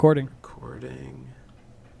Recording.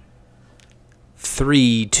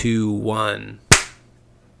 3, 2, 1.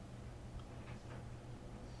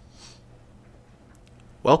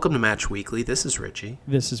 Welcome to Matchweekly. This is Richie.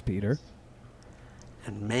 This is Peter.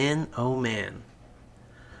 And man, oh man,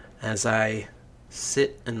 as I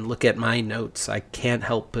sit and look at my notes, I can't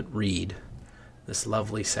help but read this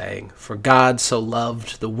lovely saying. For God so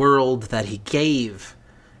loved the world that he gave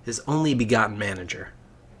his only begotten manager,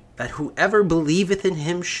 that whoever believeth in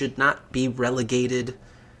him should not be relegated,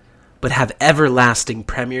 but have everlasting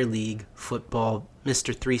Premier League football.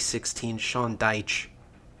 Mr. 316, Sean Dyche,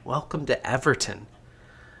 welcome to Everton,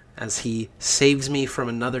 as he saves me from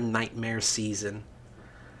another nightmare season.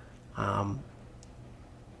 And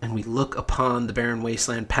we look upon the barren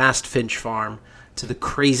wasteland past Finch Farm to the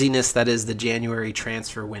craziness that is the January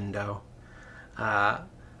transfer window. An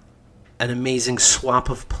amazing swap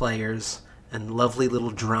of players and lovely little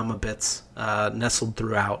drama bits nestled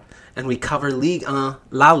throughout. And we cover Liga,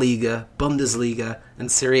 La Liga, Bundesliga,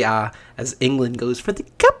 and Serie A as England goes for the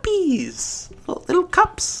cuppies. Little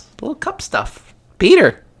cups, little cup stuff.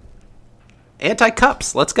 Peter,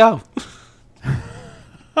 anti-cups, let's go.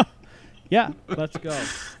 Yeah, let's go.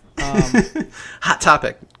 Hot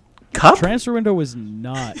topic. Cup? Transfer window was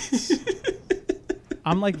nuts.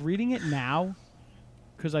 I'm like reading it now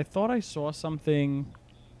because I thought I saw something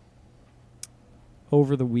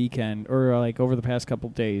over the weekend or like over the past couple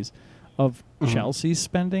days of Chelsea's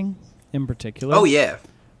spending in particular. Oh, yeah.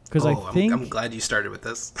 Because I'm glad you started with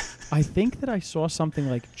this. I think that I saw something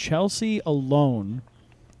like Chelsea alone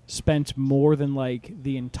spent more than like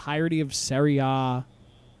the entirety of Serie A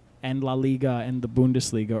and La Liga and the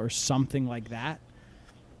Bundesliga or something like that.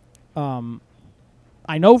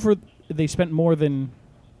 I know they spent more than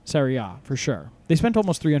Serie A for sure. They spent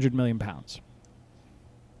almost £300 million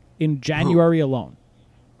in January alone.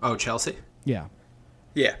 Oh, Chelsea? Yeah.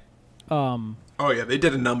 Yeah. Oh yeah, they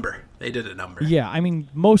did a number. Yeah, I mean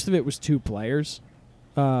most of it was two players.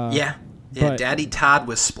 Yeah. Daddy Todd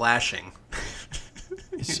was splashing.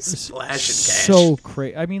 Splashing cash. So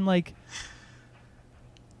crazy. I mean, like,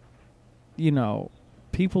 you know,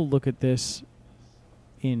 people look at this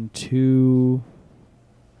in two.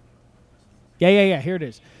 Yeah. Here it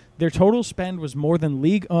is. Their total spend was more than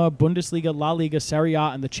Liga, Bundesliga, La Liga, Serie A,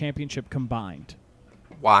 and the Championship combined.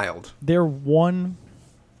 Wild. They're one.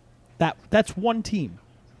 That's one team.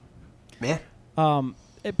 Yeah.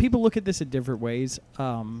 People look at this in different ways.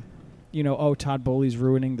 You know, Todd Bowley's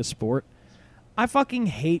ruining the sport. I fucking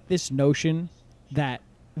hate this notion that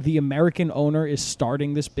the American owner is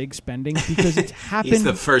starting this big spending because it's happened. He's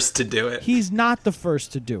the first to do it. He's not the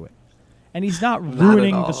first to do it. And he's not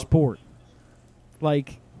ruining at all. the sport.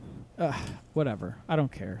 Like, whatever. I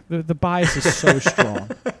don't care. The bias is so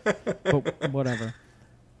strong. But whatever.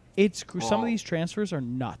 Some of these transfers are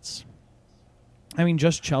nuts. I mean,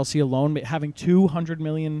 just Chelsea alone, having £200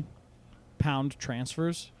 million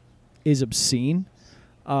transfers is obscene.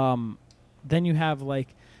 Then you have,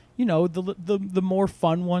 like, you know, the more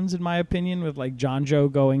fun ones, in my opinion, with, like, John Joe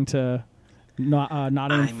going to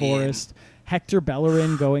Nottingham Forest, Hector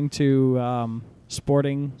Bellerin going to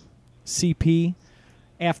Sporting CP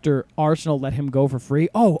after Arsenal let him go for free.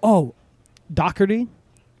 Doherty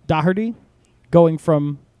going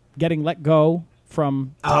from getting let go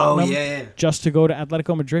from Tottenham just to go to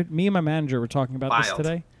Atletico Madrid. Me and my manager were talking about this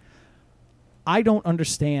today. I don't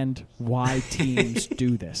understand why teams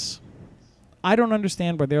do this. I don't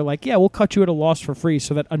understand why they're like, yeah, we'll cut you at a loss for free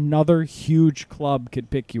so that another huge club could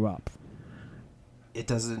pick you up. It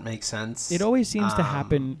doesn't make sense. It always seems to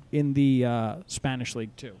happen in the Spanish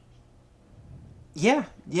league too. Yeah,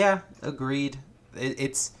 agreed.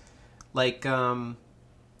 It's like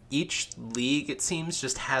each league, it seems,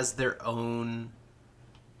 just has their own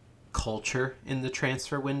culture in the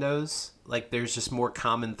transfer windows. Like, there's just more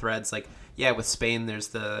common threads. Like, yeah, with Spain, there's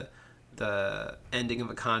the ending of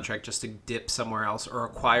a contract just to dip somewhere else or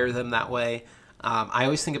acquire them that way. I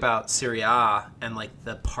always think about Serie A and, like,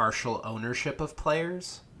 the partial ownership of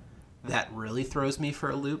players. That really throws me for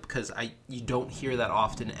a loop because you don't hear that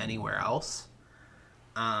often anywhere else.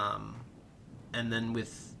 And then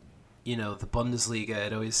with, you know, the Bundesliga,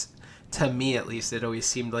 it always, to me at least, it always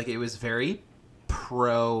seemed like it was very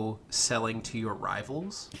pro selling to your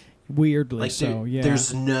rivals. Weirdly, like yeah.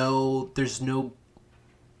 There's no,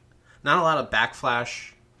 not a lot of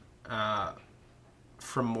backflash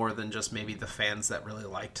from more than just maybe the fans that really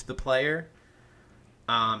liked the player.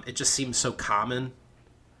 It just seems so common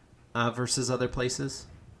versus other places.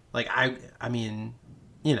 Like, I mean,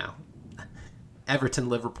 you know, Everton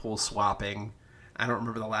Liverpool swapping. I don't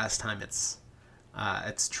remember the last time it's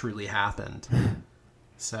truly happened.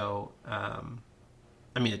 So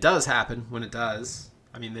I mean, it does happen when it does.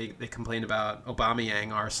 I mean, they complained about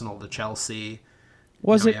Aubameyang, Arsenal to Chelsea.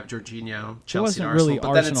 Was You it? have Jorginho, It Chelsea wasn't to really Arsenal,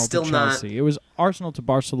 but then Arsenal it's still to not. Chelsea. It was Arsenal to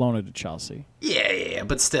Barcelona to Chelsea. Yeah,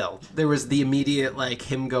 but still, there was the immediate like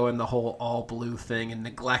him going the whole all blue thing and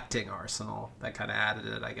neglecting Arsenal. That kind of added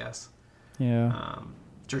it, I guess. Yeah.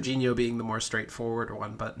 Jorginho being the more straightforward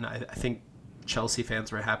one, but no, I think Chelsea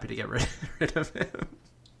fans were happy to get rid of him.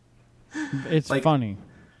 It's funny.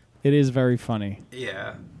 It is very funny.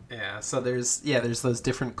 Yeah. So there's those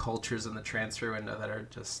different cultures in the transfer window that are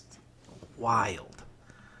just wild.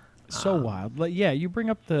 So wild. Like, yeah, you bring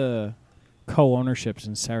up the co-ownerships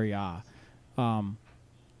in Serie A. I've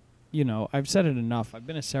said it enough. I've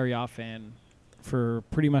been a Serie A fan for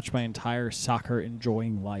pretty much my entire soccer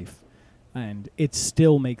enjoying life, and it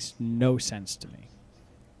still makes no sense to me.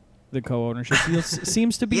 The co-ownership deal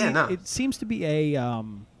seems to be it seems to be a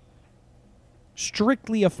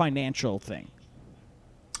strictly a financial thing.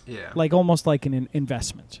 Yeah. Like almost like an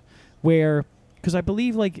investment, where because I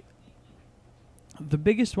believe like the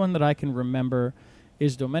biggest one that I can remember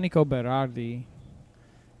is Domenico Berardi,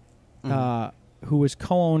 who was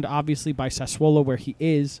co-owned obviously by Sassuolo, where he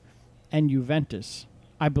is, and Juventus,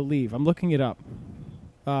 I believe. I'm looking it up.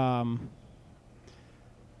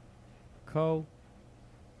 Co-ownership.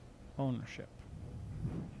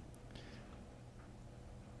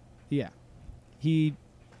 Yeah. He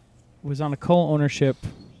was on a co-ownership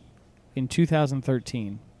in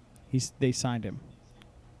 2013. They signed him.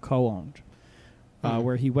 Co-owned.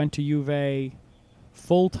 Where he went to Juve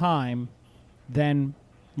full-time, then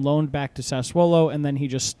loaned back to Sassuolo, and then he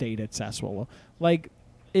just stayed at Sassuolo. Like,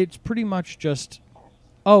 it's pretty much just,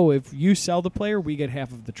 if you sell the player, we get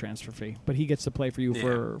half of the transfer fee, but he gets to play for you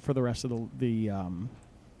for the rest of the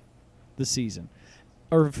season,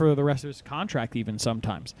 or for the rest of his contract even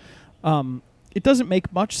sometimes. It doesn't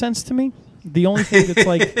make much sense to me. The only thing that's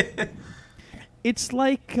like, it's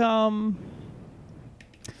like,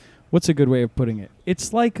 what's a good way of putting it?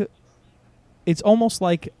 It's almost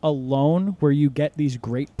like a loan where you get these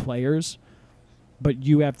great players, but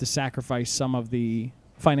you have to sacrifice some of the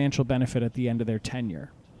financial benefit at the end of their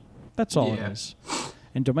tenure. That's all it is.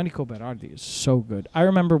 And Domenico Berardi is so good. I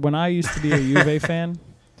remember when I used to be a Juve fan,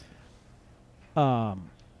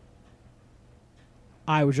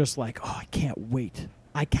 I was just like, I can't wait.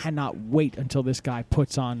 I cannot wait until this guy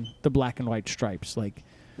puts on the black and white stripes. Like,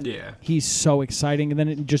 he's so exciting, and then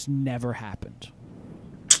it just never happened.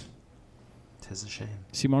 Tis a shame.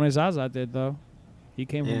 Simone Zaza did, though. He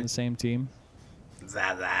came from the same team.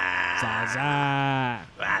 Zaza.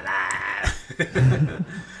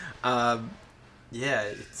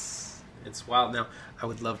 It's wild. Now, I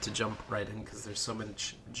would love to jump right in because there's so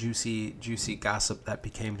much juicy gossip that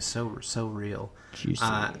became so real. Juicy.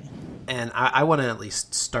 And I want to at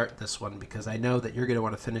least start this one because I know that you're going to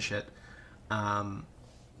want to finish it.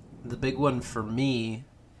 The big one for me,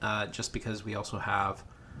 just because we also have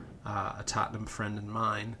a Tottenham friend in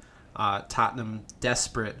mind, Tottenham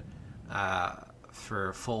desperate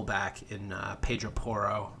for fullback in Pedro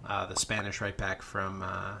Porro, the Spanish right back from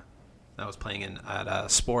that was playing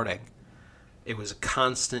at Sporting. It was a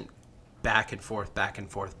constant back and forth. I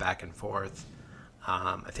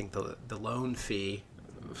think the loan fee,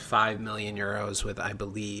 €5 million with, I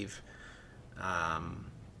believe, a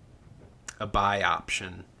buy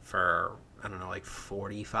option for, I don't know, like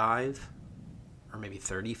 45 or maybe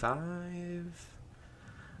 35.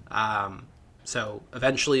 So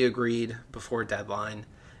eventually agreed before deadline,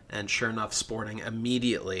 and sure enough, Sporting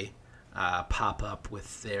immediately pop up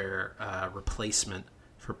with their replacement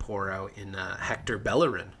for Porro in Hector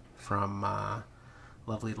Bellerin from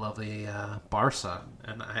lovely Barca.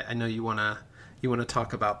 And I know you wanna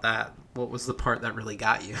talk about that. What was the part that really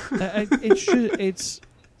got you? It's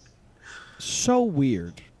so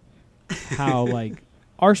weird how like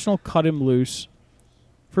Arsenal cut him loose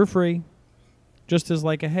for free, just as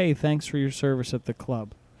like a hey, thanks for your service at the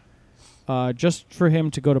club. Just for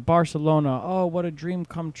him to go to Barcelona. Oh, what a dream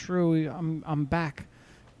come true! I'm back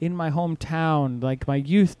in my hometown, like my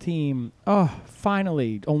youth team. Oh,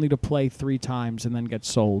 finally, only to play 3 times and then get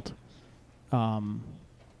sold. I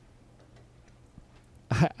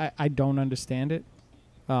don't understand it.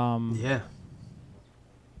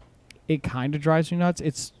 It kind of drives me nuts.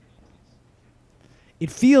 It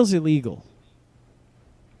feels illegal,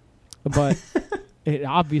 but it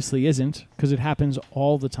obviously isn't because it happens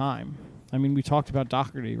all the time. I mean, we talked about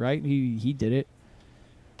Doherty, right? He did it.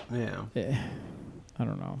 Yeah. I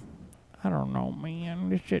don't know, man.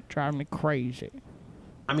 This shit drives me crazy.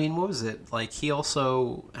 I mean, what was it? Like, he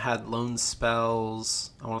also had loan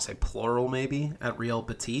spells, I want to say plural maybe, at Real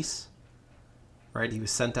Betis. right? He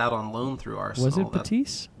was sent out on loan through Arsenal. Was it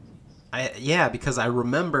Batiste? Yeah, because I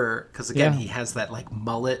remember, because again, Yeah. he has that like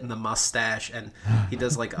mullet and the mustache, and he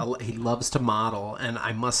does like he loves to model. And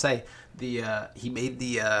I must say, he made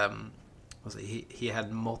the he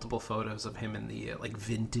had multiple photos of him in the like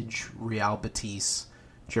vintage Real Betis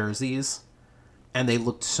jerseys, and they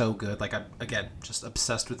looked so good. Like, I'm again just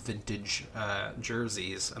obsessed with vintage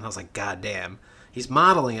jerseys, and I was like, God damn, he's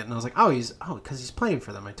modeling it, and I was like, because he's playing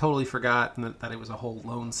for them. I totally forgot that it was a whole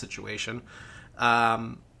loan situation.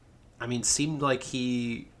 I mean, seemed like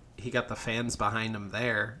he got the fans behind him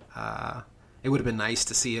there. It would have been nice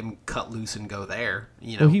to see him cut loose and go there.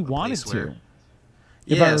 You know, Well, he wanted to.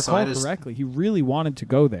 If I recall correctly, he really wanted to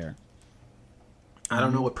go there. I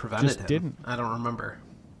don't know what prevented him. Didn't. I don't remember.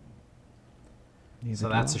 Neither So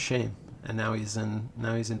that's a shame. And now he's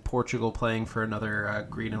in Portugal playing for another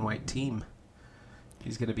green and white team.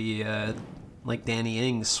 He's going to be like Danny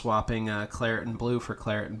Ings swapping claret and blue for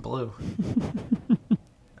claret and blue.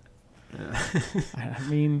 I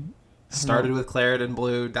mean, started with claret and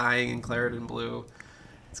blue, dying in claret and blue.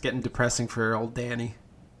 It's getting depressing for old Danny.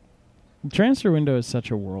 the transfer window is such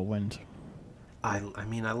a whirlwind. I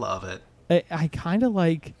mean, I love it. I kind of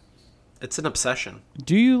like. It's an obsession.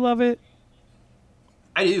 Do you love it?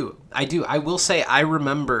 I do. I will say I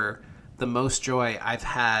remember the most joy I've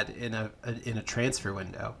had in a transfer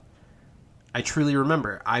window. I truly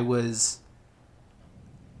remember. I want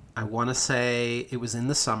to say it was in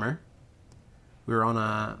the summer. We were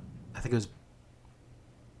on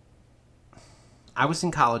I was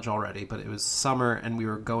in college already, but it was summer, and we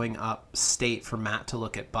were going upstate for Matt to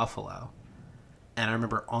look at Buffalo. And I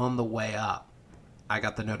remember on the way up, I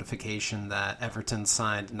got the notification that Everton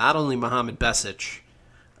signed not only Mohamed Besic,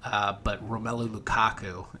 but Romelu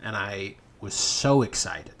Lukaku, and I was so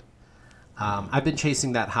excited. I've been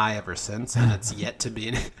chasing that high ever since, and it's yet to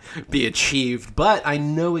be achieved, but I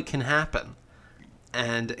know it can happen.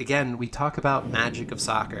 And again, we talk about magic of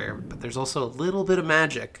soccer, but there's also a little bit of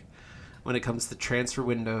magic when it comes to transfer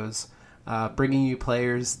windows, bringing you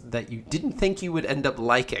players that you didn't think you would end up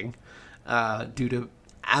liking due to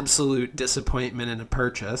absolute disappointment in a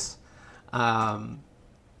purchase,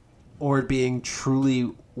 or being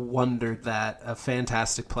truly wondered that a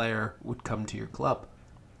fantastic player would come to your club.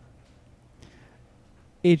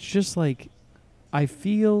 It's just like, I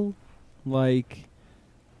feel like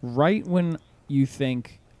right when you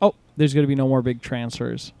think, oh, there's going to be no more big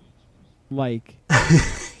transfers, like...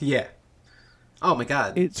 Yeah. Oh, my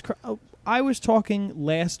God. I was talking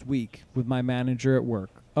last week with my manager at work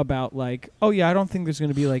about, like, oh, yeah, I don't think there's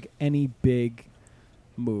going to be, like, any big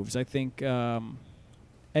moves. I think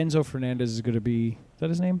Enzo Fernandez is going to be... Is that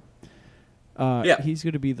his name? Yeah. He's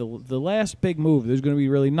going to be the last big move. There's going to be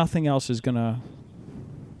really nothing else is going to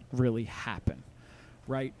really happen,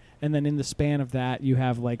 right? And then in the span of that, you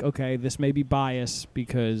have, like, okay, this may be bias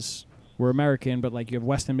because we're American, but, like, you have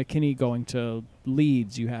Weston McKennie going to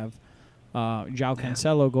Leeds. You have João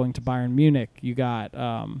Cancelo going to Bayern Munich. You got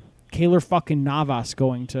Keylor fucking Navas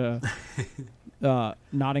going to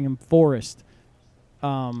Nottingham Forest.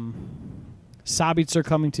 Sabitzer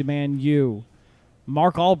coming to Man U.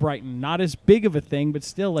 Mark Albrighton, not as big of a thing, but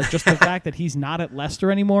still, like, just the fact that he's not at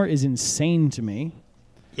Leicester anymore is insane to me.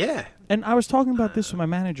 Yeah. And I was talking about this with my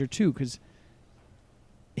manager, too, because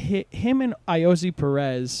him and Iosi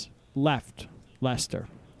Perez left Leicester,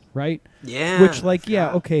 right? Yeah. Which, like,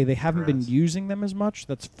 yeah, okay, they haven't been using them as much.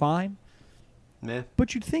 That's fine. Yeah.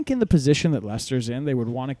 But you'd think in the position that Leicester's in, they would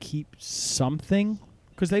want to keep something,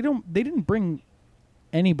 because they didn't bring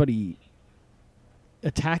anybody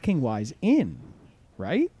attacking-wise in,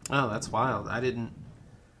 right? Oh, that's wild. I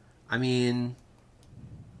mean...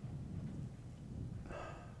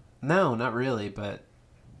 No, not really, but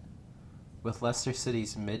with Leicester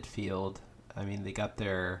City's midfield, I mean, they got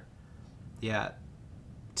their,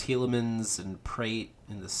 Tielemans and Prate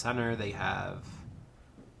in the center. They have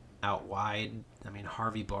out wide, I mean,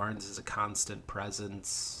 Harvey Barnes is a constant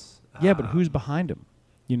presence. Yeah, but who's behind him,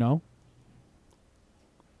 you know?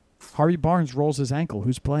 Harvey Barnes rolls his ankle.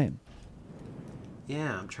 Who's playing?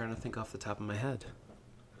 Yeah, I'm trying to think off the top of my head.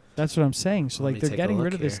 That's what I'm saying. So, Let like, me they're take a getting look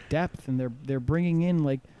rid of this here. depth, and they're bringing in,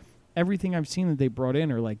 like, everything I've seen that they brought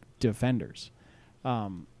in are, like, defenders.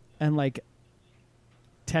 And, like,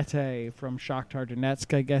 Tete from Shakhtar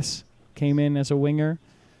Donetsk, I guess, came in as a winger.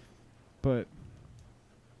 But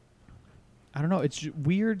I don't know. It's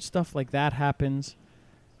weird stuff like that happens.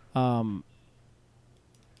 Danjuma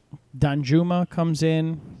comes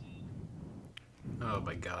in. Oh,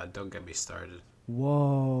 my God. Don't get me started.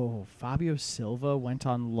 Whoa. Fabio Silva went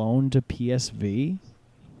on loan to PSV.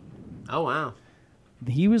 Oh, wow.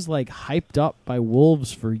 he was like hyped up by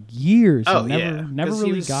Wolves for years. Oh, and yeah. never 'Cause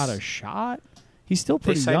really got a shot. He's still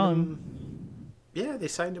pretty young. Yeah, they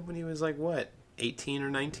signed him when he was like, what, 18 or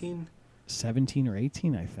 19? 17 or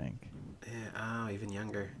 18, I think. Yeah, even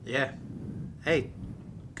younger. Yeah. Hey,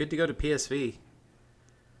 good to go to PSV.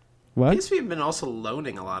 What? PSV have been also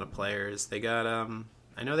loaning a lot of players. They got,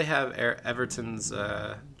 I know they have Everton's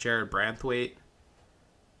Jared Branthwaite,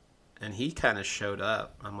 and he kind of showed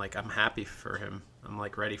up. I'm like, I'm happy for him. I'm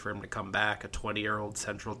like ready for him to come back. A 20-year-old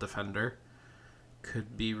central defender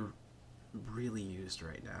could be really used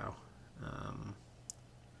right now.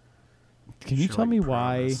 Can you tell me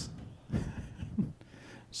why?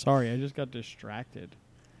 Sorry, I just got distracted.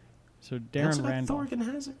 So Darren Randolph. Thorgan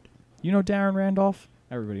Hazard. You know Darren Randolph?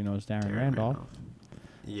 Everybody knows Darren Randolph.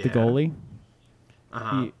 Yeah. The goalie.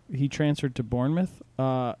 Uh-huh. He transferred to Bournemouth.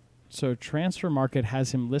 So Transfer Market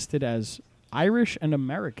has him listed as Irish and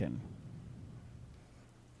American.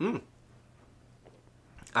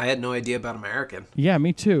 I had no idea about American. Yeah,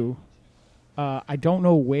 me too. I don't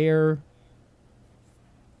know where.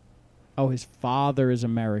 Oh, his father is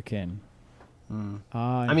American.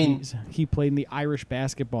 I mean, he played in the Irish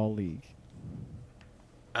Basketball League.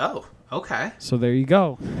 Oh, okay. So there you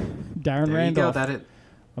go. Darren There Randolph. you go.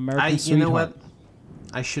 American You sweetheart. know what?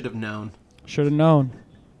 I should have known. Should have known.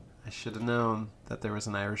 I should have known that there was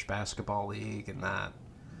an Irish Basketball League and that,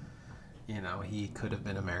 he could have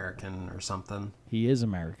been American or something. He is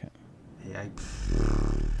American. Yeah.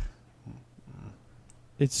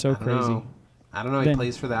 It's so crazy. I don't know. He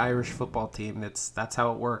plays for the Irish football team. That's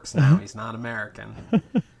how it works now. He's not American.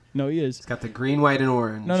 No, he is. He's got the green, white, and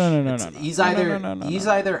orange. No. He's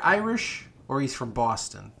either Irish or he's from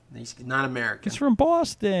Boston. He's not American. He's from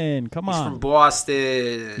Boston. Come on. He's from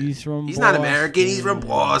Boston. He's not American. He's from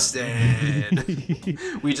Boston.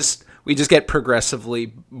 we just get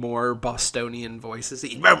progressively more Bostonian voices.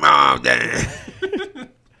 He's from Boston.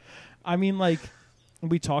 I mean, like,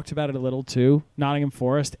 we talked about it a little too. Nottingham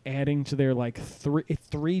Forest adding to their like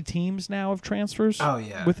three teams now of transfers. Oh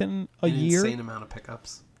yeah, within a year. Insane amount of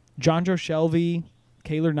pickups. John Joe Shelby,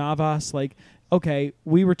 Kaylor Navas. Like, okay,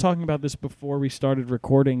 we were talking about this before we started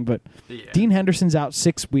recording, but Dean Henderson's out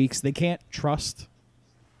 6 weeks. They can't trust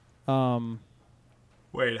Wayne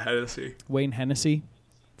Hennessy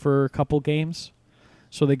for a couple games.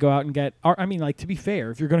 So they go out and get. I mean, like, to be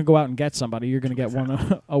fair, if you're going to go out and get somebody, you're going to get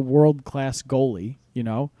a world-class goalie,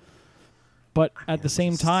 But at the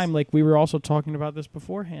same time, like, we were also talking about this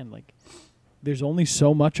beforehand, like, there's only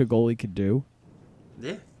so much a goalie could do.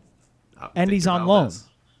 Yeah. And he's on loan.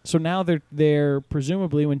 So now they're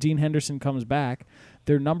presumably, when Dean Henderson comes back,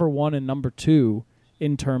 they're number 1 and number 2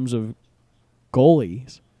 in terms of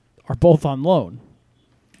goalies are both on loan.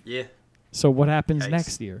 Yeah. So what happens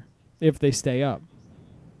next year if they stay up?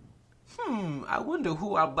 I wonder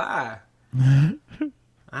who I'll buy. I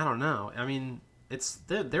don't know. I mean,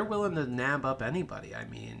 they're willing to nab up anybody. I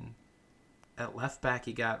mean, at left back,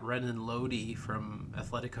 you got Renan Lodi from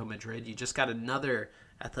Atletico Madrid. You just got another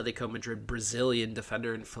Atletico Madrid Brazilian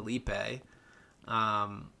defender in Felipe.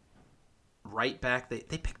 Right back, they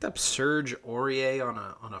picked up Serge Aurier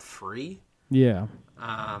on a free. Yeah.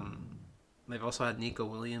 They've also had Nico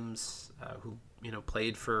Williams, who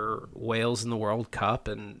played for Wales in the World Cup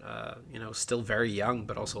and still very young,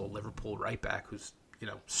 but also a Liverpool right back who's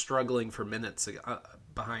struggling for minutes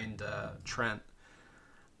behind Trent.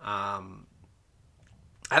 I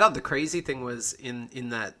thought the crazy thing was in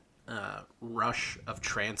that rush of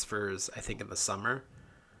transfers, I think in the summer,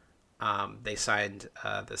 they signed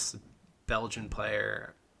this Belgian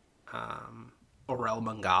player, Aurel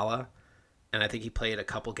Mangala, and I think he played a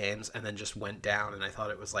couple games and then just went down, and I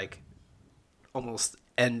thought it was like almost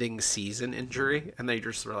ending season injury, and they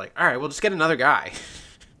just were like, all right, we'll just get another guy.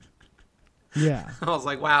 Yeah. I was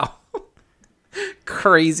like, wow.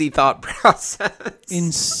 Crazy thought process.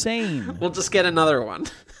 Insane. We'll just get another one.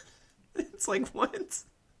 It's like, what?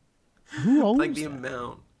 Who owns like the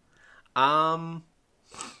amount?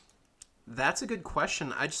 That's a good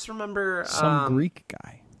question. I just remember some Greek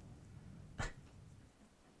guy.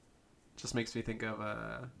 Just makes me think of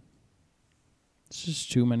It's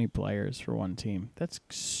just too many players for one team. That's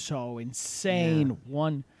so insane. Yeah.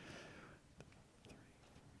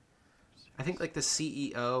 I think like the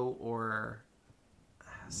CEO or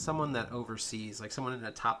someone that oversees, like someone in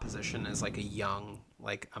a top position is like a young,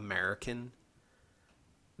 like American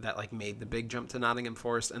that like made the big jump to Nottingham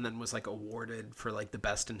Forest and then was like awarded for like the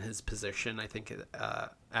best in his position, I think,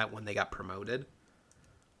 at when they got promoted.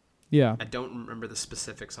 Yeah. I don't remember the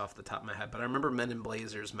specifics off the top of my head, but I remember Men in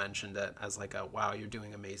Blazers mentioned it as like a, wow, you're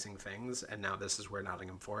doing amazing things, and now this is where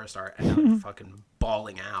Nottingham Forest are, and now they're fucking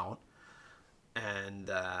balling out.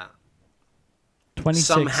 and 26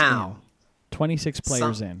 somehow, in. 26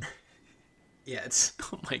 players in. yeah, it's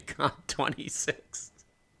oh my god, 26,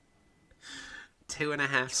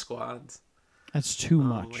 2.5 squads. That's too Oh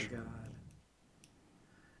much. my god.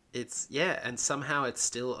 It's and somehow it's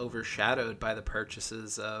still overshadowed by the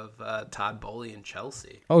purchases of Todd Bowley and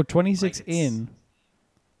Chelsea. Oh, 26 in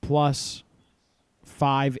plus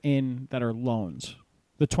 5 in that are loans.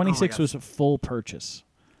 The 26 was a full purchase.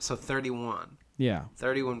 So 31. Yeah.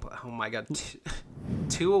 31. Oh my god,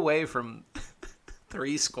 two away from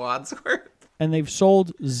 3 squads worth. And they've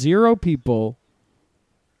sold 0 people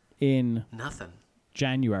in Nothing.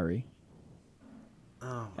 January.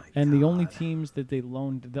 Oh my god. And the only teams that they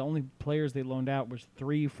loaned, the only players they loaned out was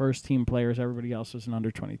 3 first-team players. Everybody else was an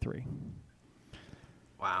under 23.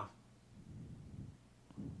 Wow.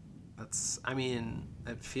 I mean,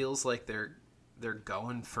 it feels like they're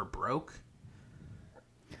going for broke.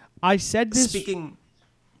 I said this speaking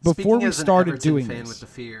before we as an started Everton doing fan this. with the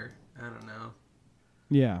fear. I don't know.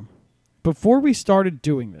 Yeah. Before we started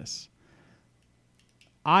doing this,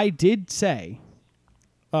 I did say,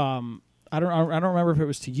 I don't remember if it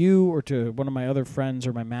was to you or to one of my other friends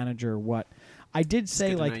or my manager or what. I did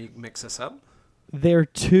say, like, you mix us up. They're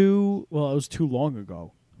too. Well, it was too long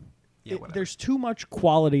ago. Yeah, there's too much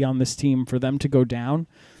quality on this team for them to go down.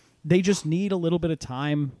 They just need a little bit of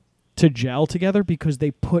time to gel together because they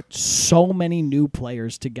put so many new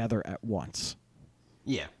players together at once.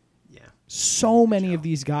 Yeah. So many of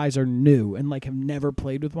these guys are new and have never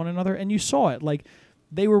played with one another, and you saw it.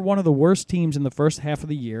 They were one of the worst teams in the first half of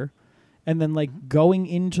the year, and then going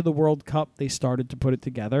into the World Cup, they started to put it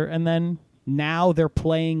together, and then now they're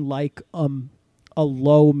playing like a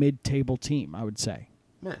low mid-table team, I would say.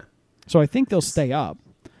 Yeah. So I think they'll stay up,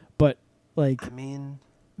 but I mean,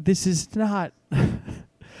 this is not.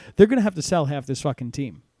 They're gonna have to sell half this fucking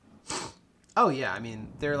team. Oh yeah, I mean,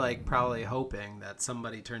 they're probably hoping that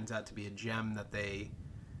somebody turns out to be a gem that they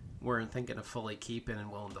weren't thinking of fully keeping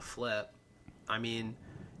and willing to flip. I mean,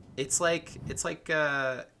 it's like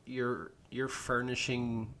you're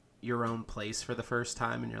furnishing your own place for the first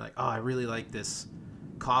time, and you're like, oh, I really like this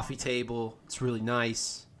coffee table. It's really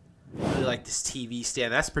nice. I really like this TV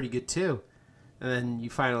stand. That's pretty good too. And then you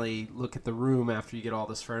finally look at the room after you get all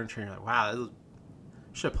this furniture, and you're like, wow,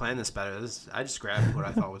 should have planned this better. I just grabbed what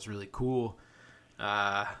I thought was really cool.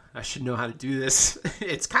 I should know how to do this.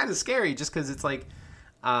 It's kind of scary just because it's we're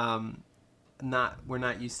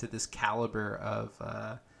not used to this caliber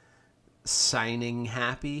of signing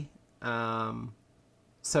happy.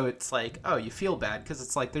 So it's oh, you feel bad because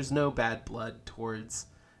it's there's no bad blood towards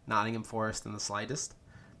Nottingham Forest in the slightest.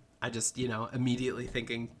 I just, immediately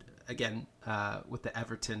thinking, again, with the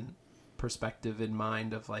Everton perspective in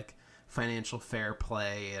mind of financial fair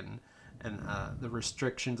play and the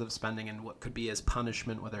restrictions of spending and what could be as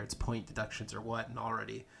punishment, whether it's point deductions or what, and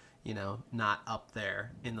already, not up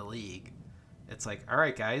there in the league. It's all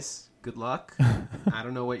right, guys, good luck. I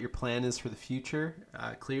don't know what your plan is for the future.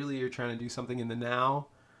 Clearly you're trying to do something in the now.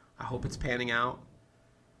 I hope it's panning out.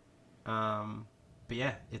 But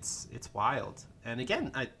yeah, it's wild. And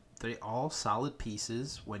again, they're all solid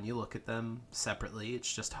pieces when you look at them separately.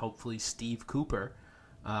 It's just hopefully Steve Cooper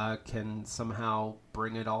can somehow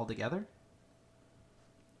bring it all together.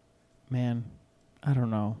 Man, I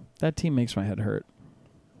don't know. That team makes my head hurt.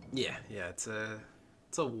 Yeah, it's a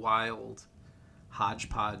wild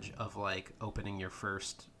hodgepodge of opening your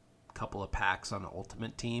first couple of packs on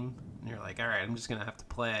Ultimate Team, and you're all right, I'm just gonna have to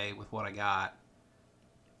play with what I got.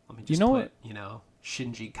 Let me just put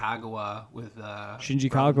Shinji Kagawa with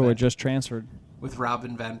Shinji Kagawa just transferred with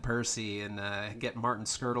Robin van Persie and get Martin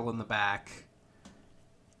Skirtle in the back.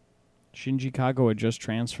 Shinji Kagawa just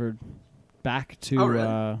transferred back to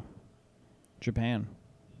really? Japan.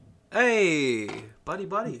 Hey, buddy.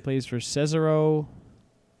 Plays for Cerezo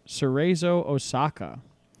Osaka,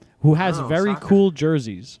 who has very Osaka. cool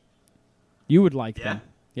jerseys. You would like them.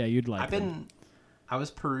 Yeah, you'd like them. I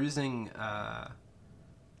was perusing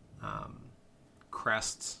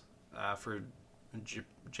crests for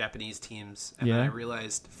Japanese teams, and then I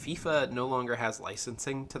realized FIFA no longer has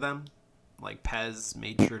licensing to them. PES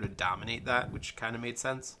made sure to dominate that, which kind of made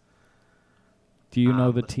sense. Do you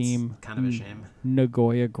know the team? Kind of a shame.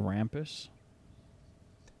 Nagoya Grampus.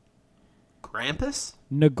 Grampus?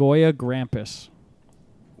 Nagoya Grampus.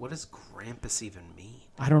 What does Grampus even mean?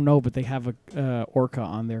 I don't know, but they have a orca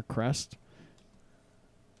on their crest.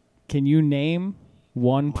 Can you name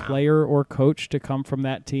one player or coach to come from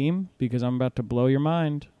that team? Because I'm about to blow your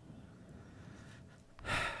mind.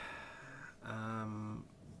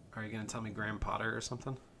 Are you going to tell me Graham Potter or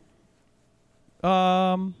something?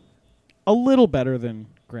 A little better than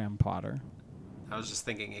Graham Potter. I was just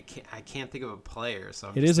thinking I can't think of a player, so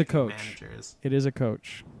I'm It just is a thinking coach. managers. It is a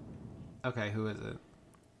coach. Okay, who is it?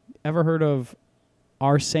 Ever heard of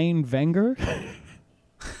Arsene Wenger?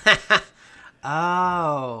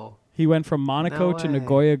 Oh, He went from Monaco no to way.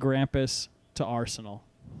 Nagoya Grampus to Arsenal.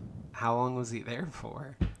 How long was he there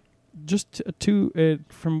for? Just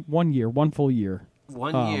from 1 year, 1 full year.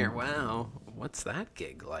 1 year. Wow. What's that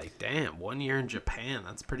gig like? Damn, 1 year in Japan.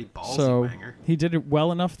 That's pretty ballsy, So Wenger. he did it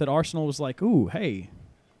well enough that Arsenal was like, "Ooh, hey,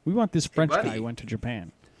 we want this French buddy. guy who went to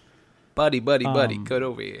Japan." Buddy, get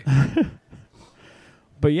over here.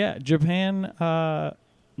 But yeah, Japan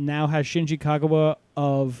now has Shinji Kagawa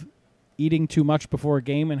of eating too much before a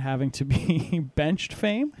game and having to be benched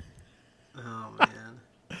fame. Oh,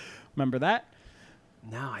 man. Remember that?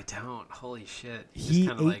 No, I don't. Holy shit. He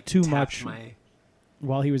just kinda, ate too tapped much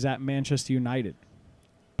while he was at Manchester United.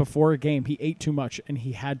 Before a game, he ate too much, and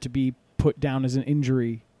he had to be put down as an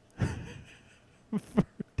injury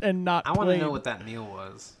and not I want to played. know what that meal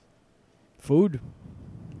was. Food.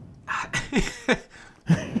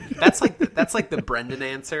 That's like the Brendan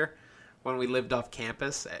answer when we lived off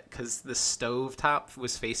campus because the stove top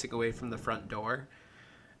was facing away from the front door.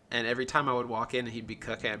 And every time I would walk in and he'd be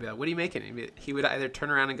cooking, I'd be like, "What are you making?" He would either turn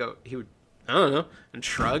around and go, I don't know, and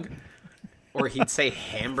shrug. Or he'd say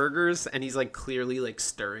hamburgers, and he's like clearly like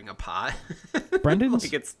stirring a pot. Brendan's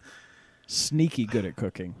like it's sneaky good at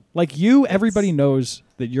cooking. Like you, everybody knows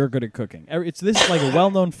that you're good at cooking. This is like a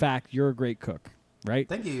well-known fact. You're a great cook, right?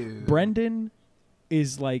 Thank you. Brendan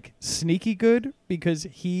is like sneaky good because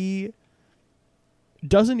he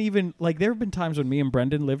doesn't even like. There have been times when me and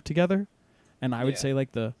Brendan lived together, and I would say like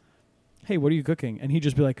 "Hey, what are you cooking?" and he'd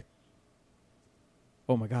just be like,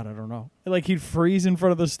 "Oh my God, I don't know." Like he'd freeze in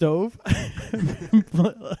front of the stove.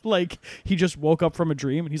 Like he just woke up from a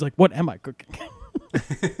dream and he's like, "What am I cooking?"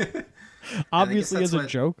 Obviously as a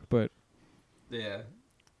joke, but yeah,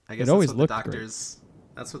 I guess it always that's what looked the doctors. Great.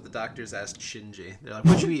 That's what the doctors asked Shinji. They're like,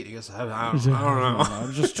 "What'd you eat?" He goes, "I don't know.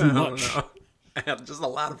 It's just too much. I had just a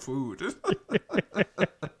lot of food."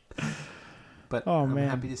 But I'm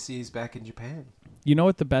happy to see he's back in Japan. You know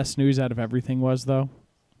what the best news out of everything was, though?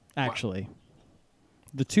 Actually,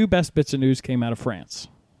 the two best bits of news came out of France.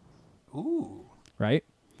 Ooh. Right?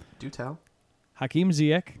 Do tell. Hakim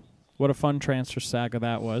Ziyech. What a fun transfer saga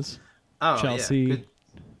that was. Oh, Chelsea. Yeah.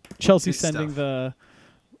 Chelsea good sending stuff. the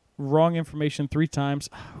wrong information 3 times.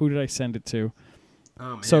 Who did I send it to?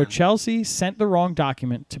 Oh, man. So Chelsea sent the wrong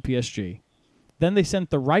document to PSG. Then they sent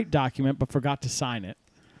the right document but forgot to sign it.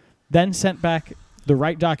 Then sent back the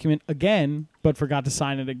right document again but forgot to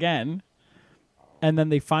sign it again. And then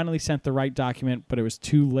they finally sent the right document, but it was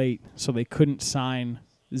too late, so they couldn't sign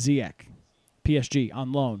Ziyech, PSG,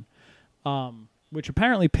 on loan, which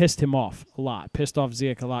apparently pissed him off a lot, pissed off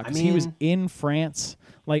Ziyech a lot, because he was in France,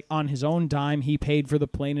 like on his own dime. He paid for the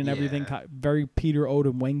plane and everything. Very Peter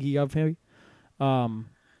Odemwingie of him.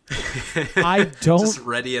 I don't... Just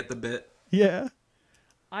ready at the bit. Yeah.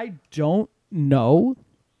 I don't know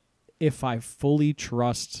if I fully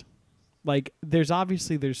trust... Like, there's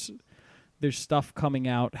stuff coming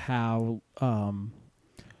out how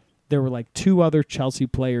there were like 2 other Chelsea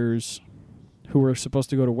players who were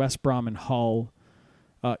supposed to go to West Brom and Hull,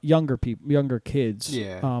 younger kids.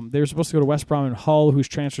 Yeah. They were supposed to go to West Brom and Hull, whose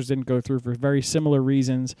transfers didn't go through for very similar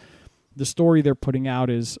reasons. The story they're putting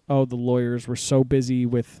out is, the lawyers were so busy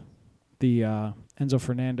with the Enzo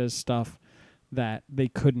Fernandez stuff that they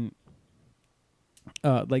couldn't,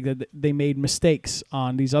 they made mistakes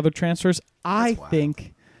on these other transfers. I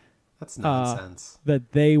think... That's nonsense.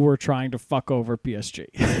 That they were trying to fuck over PSG.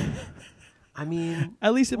 I mean...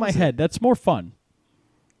 At least in my head. That's more fun.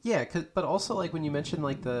 Yeah, but also like when you mentioned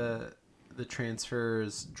like the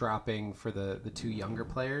transfers dropping for the 2 younger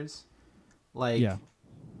players, like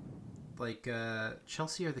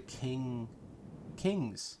Chelsea are the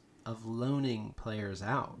kings of loaning players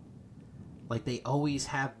out. Like they always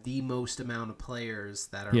have the most amount of players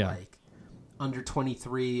that are like under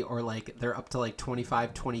 23 or like they're up to like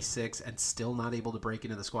 25, 26 and still not able to break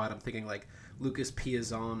into the squad. I'm thinking like Lucas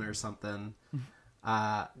Piazon or something.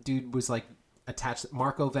 Dude was like attached.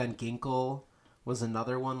 Marco van Ginkel was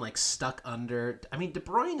another one like stuck under. I mean, De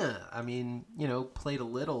Bruyne, played a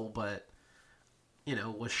little, but,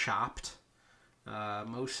 was shopped.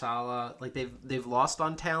 Mo Salah, like they've lost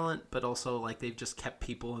on talent, but also like they've just kept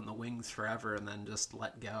people in the wings forever and then just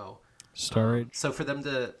let go. Storage. So for them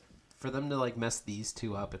to like mess these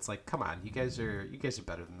 2 up, it's like, come on, you guys are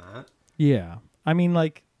better than that. Yeah. I mean,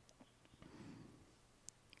 like,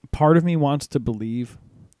 part of me wants to believe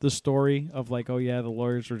the story of like, oh yeah, the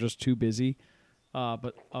lawyers were just too busy.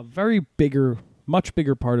 But a much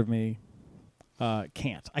bigger part of me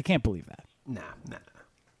can't. I can't believe that.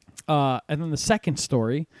 Nah. And then the second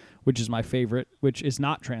story, which is my favorite, which is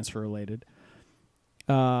not transfer related.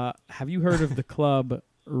 Have you heard of the club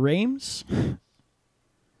Reims?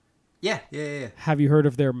 Yeah. Have you heard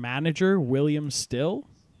of their manager, William Still?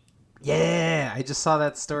 Yeah, I just saw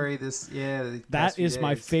that story. That is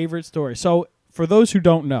my favorite story. So, for those who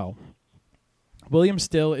don't know, William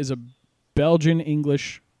Still is a Belgian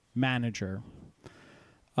English manager.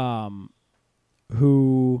 Who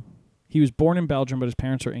he was born in Belgium, but his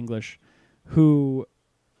parents are English. Who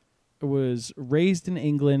was raised in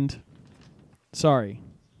England. Sorry,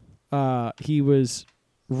 he was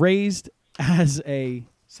raised as a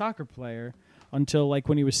soccer player until like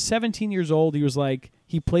when he was 17 years old. He was like,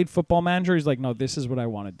 he played Football Manager. He's like, no, this is what I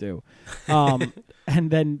want to do.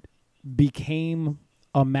 And then became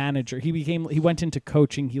a manager. He went into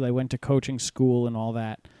coaching. He like went to coaching school and all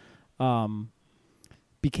that.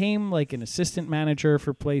 Became like an assistant manager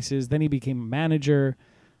for places. Then he became a manager,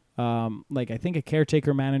 like I think a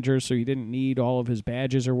caretaker manager, so he didn't need all of his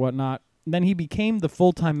badges or whatnot. And then he became the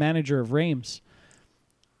full-time manager of Reims,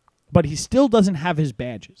 but he still doesn't have his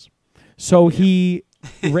badges. So he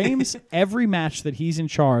Reims every match that he's in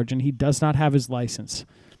charge, and he does not have his license.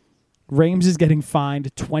 Reims is getting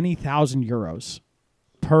fined 20,000 euros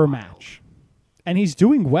per match, and he's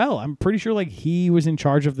doing well. I'm pretty sure like he was in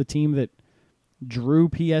charge of the team that drew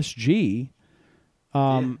PSG,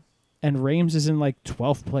 and Reims is in like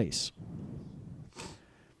 12th place.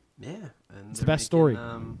 Yeah, and it's the best story.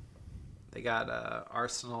 They got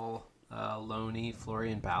Arsenal loanee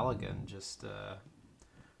Florian Balogun just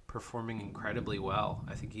performing incredibly well.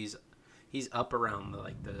 I think he's up around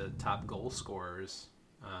the top goal scorers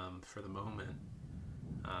for the moment.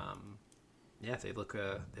 Yeah, they look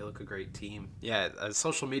a great team. Yeah,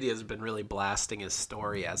 social media has been really blasting his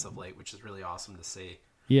story as of late, which is really awesome to see.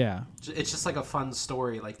 Yeah, it's just like a fun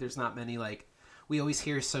story. Like there's not many we always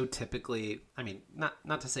hear so typically. I mean,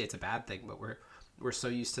 not to say it's a bad thing, but we're so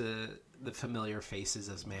used to the familiar faces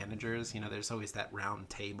as managers. You know, there's always that round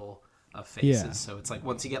table of faces. Yeah. So it's like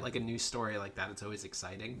once you get like a new story like that, it's always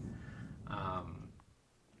exciting. I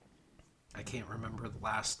can't remember the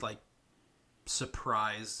last like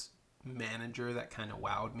surprise manager that kind of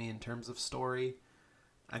wowed me in terms of story.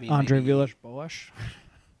 I mean, Andre Villas-Boas.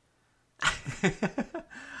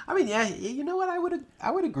 I mean, yeah, you know what? I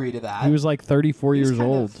would agree to that. He was like 34 years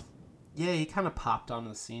old. Yeah, he kind of popped on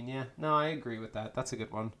the scene. Yeah, no, I agree with that. That's a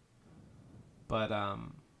good one. But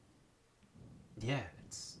yeah,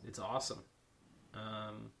 it's awesome.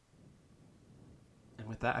 And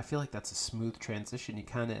with that, I feel like that's a smooth transition. You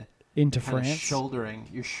kind of into France.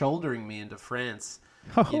 You're shouldering me into France.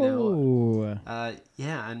 Oh, you know,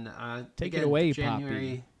 yeah, and take again, it away,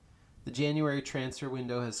 Poppy. The January transfer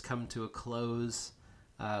window has come to a close.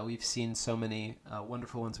 We've seen so many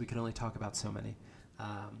wonderful ones. We can only talk about so many.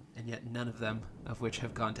 And yet none of them of which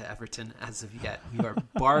have gone to Everton as of yet. We are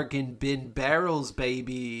bargain bin barrels,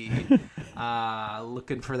 baby.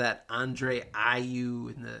 Looking for that Andre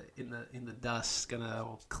Ayew in the dust.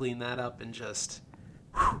 Gonna clean that up and just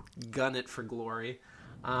gun it for glory.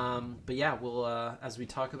 But yeah, we'll as we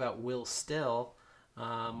talk about we'll still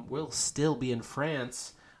be in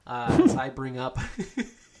France as I bring up.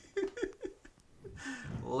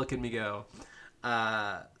 Look at me go.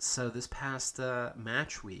 So this past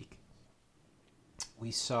match week,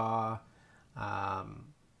 we saw, hold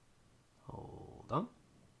on,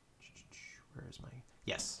 where is my,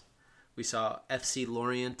 yes, we saw FC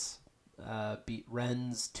Lorient beat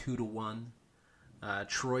Rennes 2-1,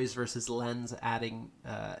 Troyes versus Lens ending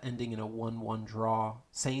in a 1-1 draw,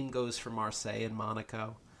 same goes for Marseille and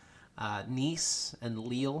Monaco, Nice and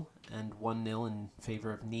Lille, and 1-0 in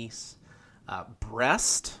favor of Nice,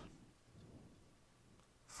 Brest,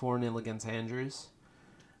 4-0 against Andrews.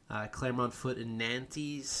 Clermont Foot and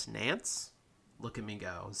Nantes. Look at me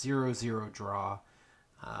go. 0-0 draw.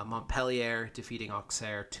 Montpellier defeating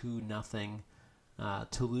Auxerre 2-0.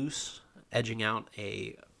 Toulouse edging out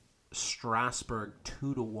a Strasbourg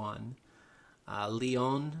 2-1.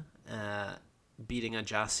 Lyon beating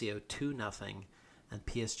Ajaccio 2-0. And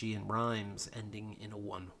PSG and Reims ending in a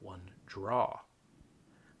 1-1 draw.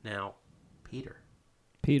 Now, Peter.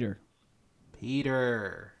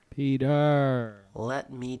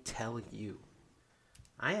 Let me tell you,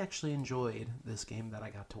 I actually enjoyed this game that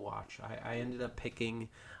I got to watch. I ended up picking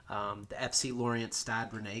the FC Lorient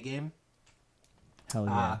Stade Rennais game. Hell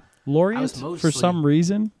yeah. Lorient, for some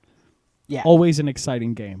reason, yeah, always an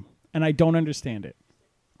exciting game. And I don't understand it.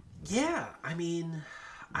 Yeah, I mean,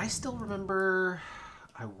 I still remember,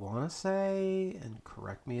 I want to say, and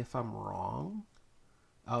correct me if I'm wrong.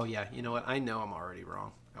 Oh, yeah, you know what? I know I'm already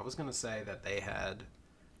wrong. I was going to say that they had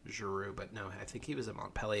Giroud, but no, I think he was a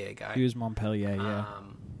Montpellier guy. He was Montpellier, yeah.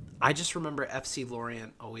 I just remember FC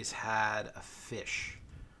Lorient always had a fish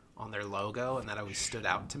on their logo, and that always stood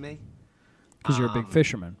out to me. Because you're a big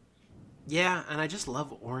fisherman. Yeah, and I just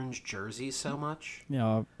love orange jerseys so much.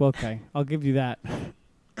 Yeah, okay. I'll give you that.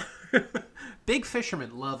 Big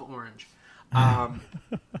fishermen love orange.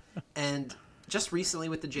 And just recently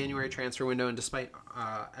with the January transfer window, and despite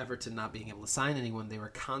Everton not being able to sign anyone, they were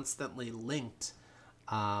constantly linked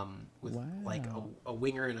with like a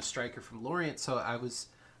winger and a striker from Lorient. So I was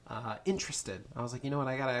interested. I was like, you know what?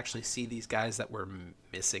 I got to actually see these guys that we're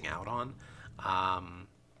missing out on.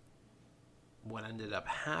 What ended up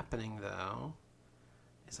happening, though,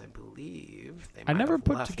 is I believe they might I never have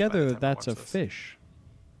put left together by the that time I that's a watched this. fish.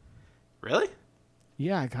 Really?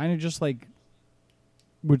 Yeah, I kind of just like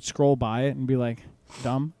would scroll by it and be like,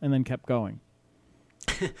 dumb, and then kept going.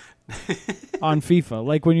 On FIFA.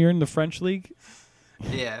 Like when you're in the French league.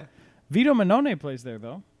 Yeah. Vito Manone plays there,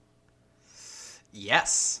 though.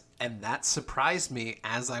 Yes. And that surprised me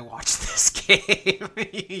as I watched this game.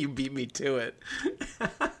 You beat me to it.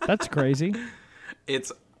 That's crazy.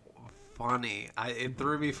 It's funny. It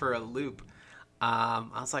threw me for a loop. I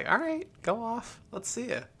was like, all right, go off. Let's see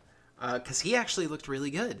you. Because he actually looked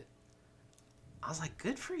really good. I was like,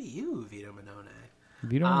 good for you, Vito Manone.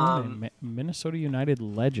 Vito Manone, Minnesota United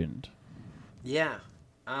legend. Yeah.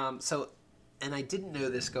 And I didn't know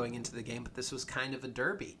this going into the game, but this was kind of a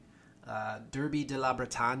derby. Derby de la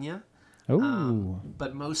Bretagne. Oh.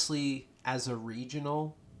 But mostly as a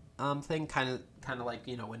regional thing, kind of like,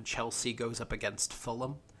 you know, when Chelsea goes up against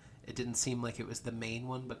Fulham. It didn't seem like it was the main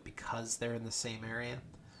one, but because they're in the same area.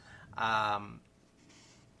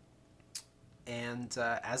 And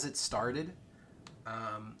as it started,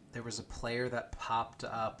 there was a player that popped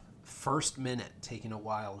up first minute taking a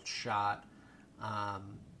wild shot.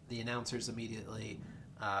 The announcers immediately,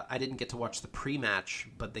 I didn't get to watch the pre-match,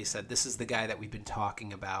 but they said, this is the guy that we've been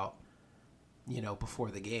talking about, you know,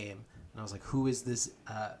 before the game. And I was like, who is this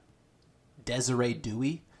Desiree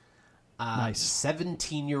Dewey? Nice.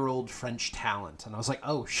 17-year-old French talent. And I was like,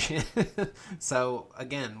 oh, shit. So,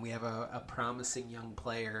 again, we have a promising young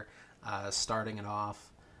player starting it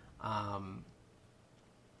off.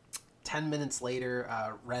 10 minutes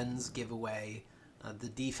later, Rennes giveaway. The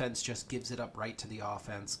defense just gives it up right to the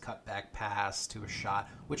offense. Cut back pass to a shot,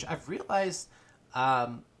 which I've realized,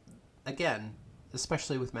 again,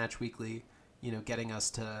 especially with Matchweekly, you know, getting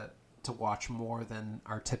us to watch more than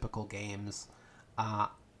our typical games.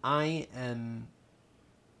 I am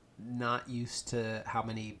not used to how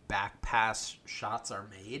many back pass shots are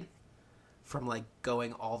made from like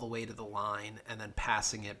going all the way to the line and then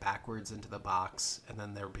passing it backwards into the box and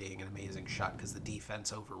then there being an amazing shot because the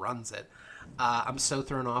defense overruns it. I'm so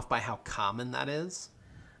thrown off by how common that is.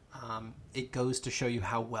 It goes to show you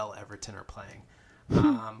how well Everton are playing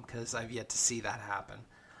because I've yet to see that happen.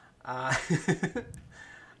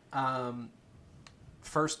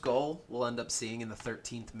 First goal we'll end up seeing in the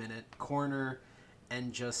 13th minute, corner,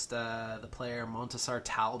 and just the player Montassar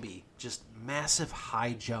Talbi, just massive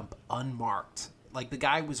high jump, unmarked. Like the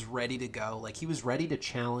guy was ready to go. Like he was ready to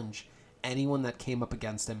challenge anyone that came up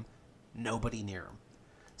against him. Nobody near him.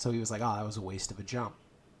 So he was like, oh, that was a waste of a jump.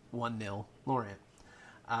 1-0 Lorient.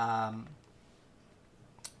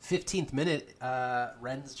 15th minute,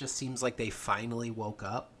 Rennes just seems like they finally woke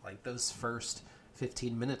up. Like those first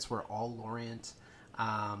 15 minutes were all Lorient.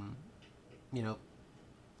 You know,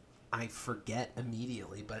 I forget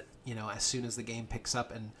immediately, but, you know, as soon as the game picks up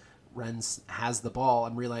and Rennes has the ball,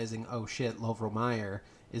 I'm realizing, oh shit, Lovro Mayer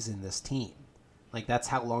is in this team. Like, that's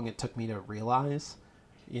how long it took me to realize,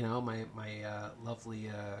 you know, my lovely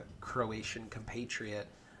Croatian compatriot,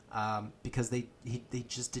 because they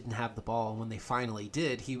just didn't have the ball. And when they finally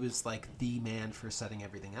did, he was like the man for setting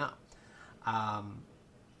everything up.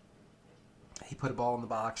 He put a ball in the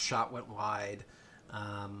box, shot went wide.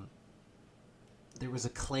 There was a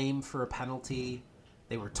claim for a penalty.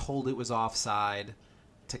 They were told it was offside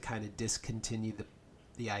to kind of discontinue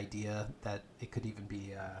the idea that it could even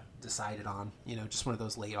be decided on. You know, just one of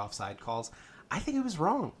those late offside calls. I think it was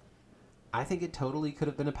wrong. I think it totally could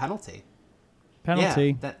have been a penalty.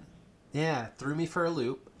 Penalty. Yeah, threw me for a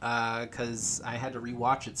loop because I had to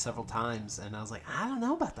rewatch it several times, and I was like, I don't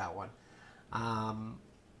know about that one.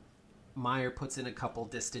 Meyer puts in a couple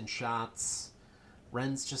distant shots.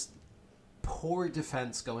 Rennes just poor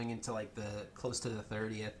defense going into like the close to the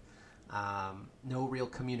 30th. No real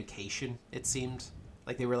communication, it seemed.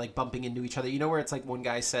 Like they were like bumping into each other. You know where it's like one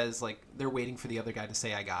guy says like they're waiting for the other guy to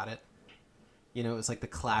say I got it. You know, it was like the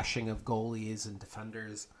clashing of goalies and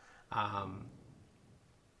defenders.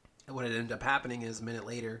 What had ended up happening is a minute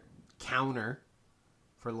later, counter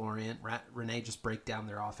for Lorient. Rennes just break down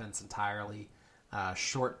their offense entirely.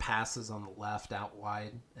 Short passes on the left out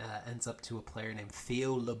wide. Ends up to a player named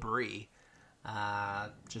Theo Labrie.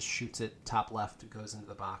 Just shoots it top left. It goes into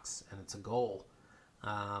the box, and it's a goal.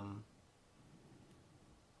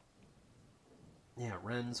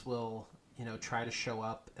 Rennes will, try to show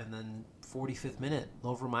up, and then 45th minute,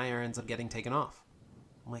 Lovremeyer ends up getting taken off.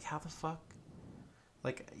 I'm like, how the fuck?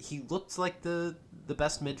 Like, he looked like the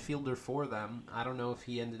best midfielder for them. I don't know if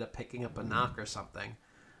he ended up picking up a knock or something.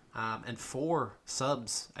 And 4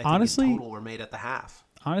 subs, I think, honestly, in total were made at the half.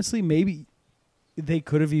 Honestly, maybe they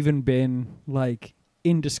could have even been, like,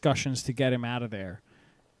 in discussions to get him out of there.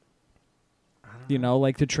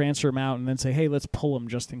 Like to transfer him out and then say, hey, let's pull him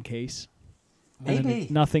just in case. Maybe.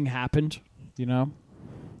 Nothing happened, Yeah,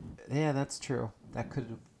 that's true. That could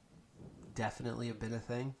have definitely have been a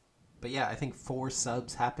thing. But yeah, I think 4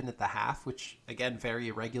 subs happened at the half, which, again, very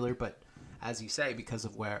irregular. But as you say, because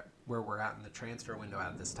of where we're at in the transfer window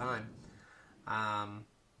at this time.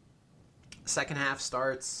 Second half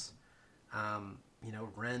starts,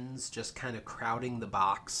 Rennes just kind of crowding the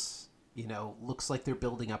box. Looks like they're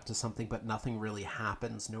building up to something, but nothing really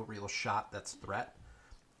happens. No real shot that's threat.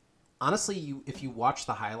 Honestly, if you watch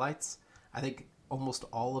the highlights, I think almost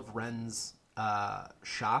all of Rennes'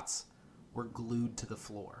 shots were glued to the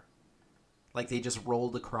floor. Like they just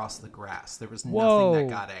rolled across the grass. There was nothing that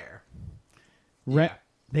got air.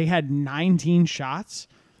 They had 19 shots?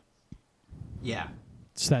 Yeah.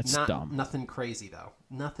 So that's dumb. Nothing crazy, though.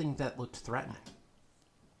 Nothing that looked threatening.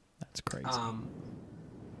 That's crazy.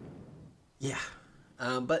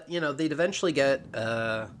 But, they'd eventually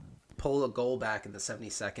pull a goal back in the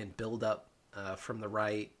 72nd, build up from the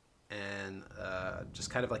right, and just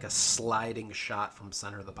kind of like a sliding shot from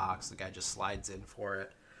center of the box. The guy just slides in for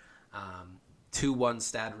it. 2-1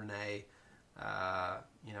 Stade Rennais,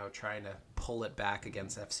 trying to pull it back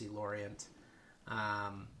against FC Lorient.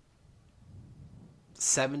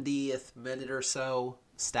 70th minute or so,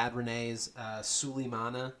 Stade Rennais'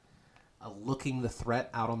 Suleimana looking the threat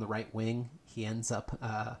out on the right wing. He ends up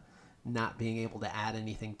not being able to add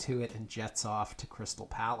anything to it and jets off to Crystal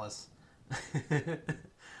Palace.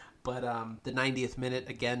 But the 90th minute,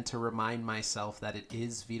 again, to remind myself that it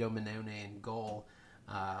is Vito Minone in goal,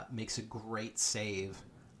 makes a great save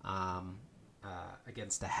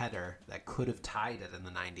against a header that could have tied it in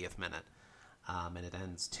the 90th minute. And it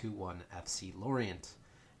ends 2-1 FC Lorient.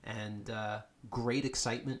 And great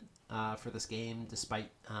excitement for this game,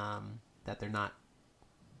 despite that they're not,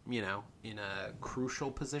 in a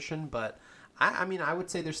crucial position. But, I would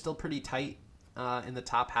say they're still pretty tight in the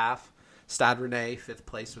top half. Stade Rennais, 5th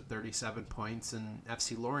place with 37 points, and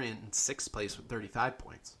FC Lorient in 6th place with 35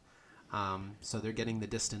 points. So they're getting the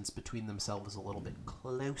distance between themselves a little bit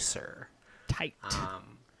closer. Tight.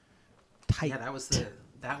 Yeah, that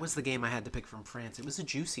was the game I had to pick from France. It was a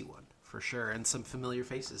juicy one, for sure, and some familiar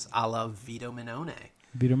faces, a la Vito Minone.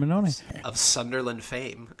 Vito Minone. Of Sunderland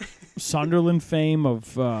fame. Sunderland fame,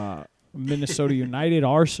 of Minnesota United,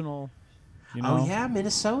 Arsenal. Oh, yeah,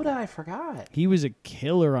 Minnesota, I forgot. He was a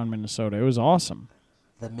killer on Minnesota. It was awesome.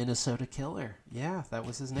 The Minnesota Killer. Yeah, that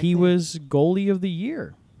was his nickname. He was goalie of the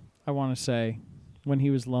year, I want to say, when he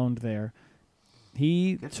was loaned there.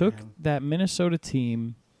 He took that Minnesota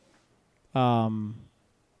team that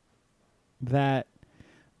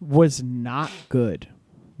was not good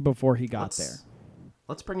before he got there.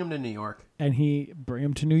 Let's bring him to New York. And bring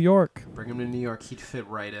him to New York. Bring him to New York. He'd fit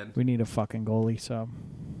right in. We need a fucking goalie, so...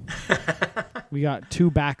 We got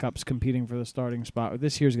 2 backups competing for the starting spot.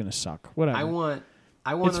 This year's going to suck. Whatever.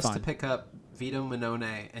 I want us to pick up Vito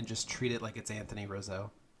Minone and just treat it like it's Anthony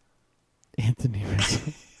Rizzo. Anthony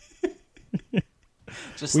Rizzo.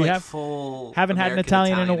 Just we full haven't had an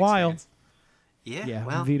Italian in a while. Experience. Yeah,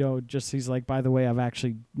 well, Vito he's like, by the way, I'm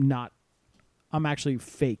actually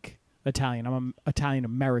fake Italian. I'm an Italian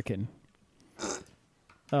American.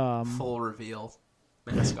 Full reveal.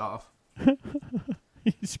 Mask off.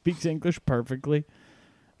 He speaks English perfectly.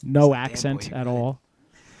 No accent at all.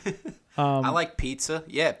 I like pizza.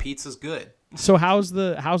 Yeah, pizza's good. So how's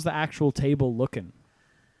the actual table looking?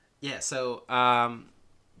 Yeah, so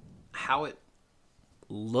how it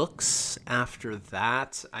looks after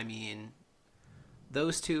that,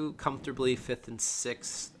 those two comfortably 5th and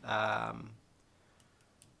 6th.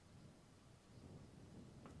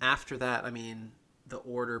 After that, the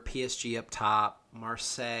order, PSG up top,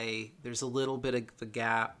 Marseille, there's a little bit of the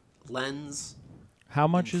gap. Lens. How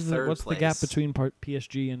much is what's the gap between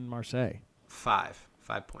PSG and Marseille? 5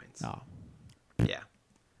 points. Oh. Yeah.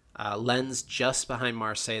 Lens just behind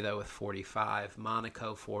Marseille, though, with 45.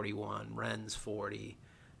 Monaco, 41. Rennes, 40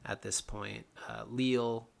 at this point.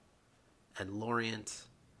 Lille and Lorient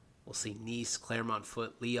We'll see Nice, Clermont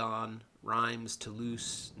Foot, Lyon, Reims,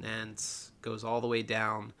 Toulouse, Nantes, goes all the way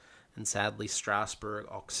down. And sadly, Strasbourg,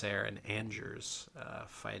 Auxerre, and Angers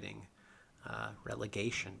fighting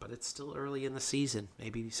relegation. But it's still early in the season.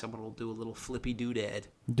 Maybe someone will do a little flippy doodad.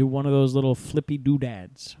 Do one of those little flippy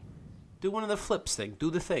doodads. Do one of the flips thing. Do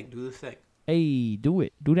the thing. Hey, do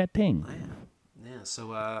it. Do that thing. Oh,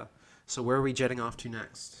 yeah. So where are we jetting off to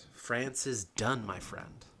next? France is done, my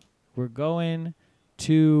friend. We're going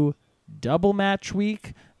to double match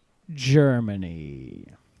week, Germany.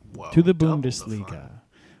 Whoa, to the Bundesliga,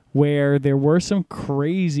 where there were some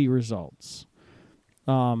crazy results.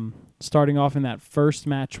 Starting off in that first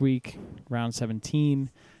match week, round 17,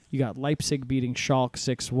 you got Leipzig beating Schalke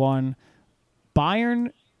 6-1.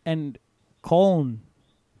 Bayern and Köln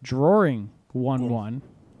drawing 1-1.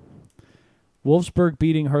 Wolfsburg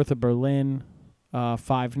beating Hertha Berlin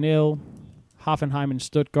 5-0. Hoffenheim and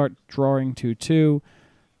Stuttgart drawing 2-2.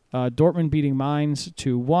 Dortmund beating Mainz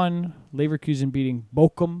 2-1. Leverkusen beating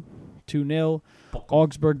Bochum 2-0.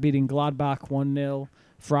 Augsburg beating Gladbach 1-0.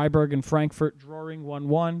 Freiburg and Frankfurt drawing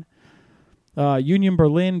 1-1. Union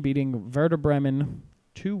Berlin beating Werder Bremen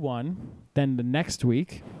 2-1. Then the next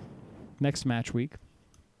match week,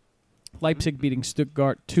 Leipzig beating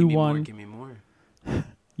Stuttgart 2-1. Give me more.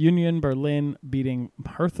 Union Berlin beating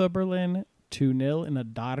Hertha Berlin 2-0 in a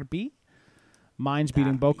derby. Mainz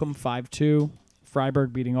beating Bochum 5-2.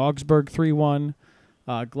 Freiburg beating Augsburg 3-1.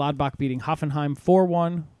 Gladbach beating Hoffenheim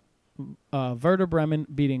 4-1. Werder Bremen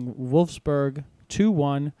beating Wolfsburg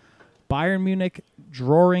 2-1. Bayern Munich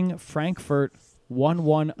drawing Frankfurt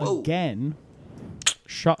 1-1 again.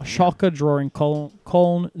 Schalke drawing Köln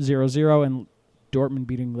 0-0. And Dortmund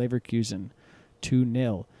beating Leverkusen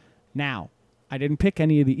 2-0. Now, I didn't pick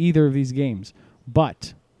either of these games,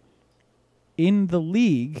 but in the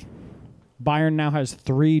league, Bayern now has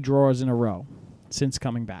 3 draws in a row since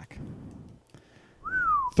coming back.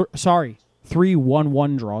 3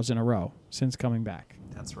 1-1 draws in a row since coming back.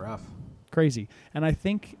 That's rough. Crazy. And I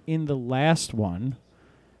think in the last one,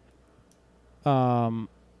 not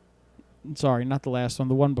the last one,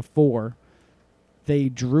 the one before, they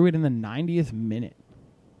drew it in the 90th minute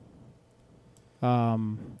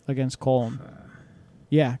against Köln.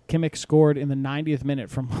 Yeah, Kimmich scored in the 90th minute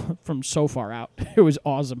from so far out. It was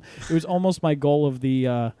awesome. It was almost my goal of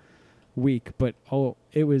the week, but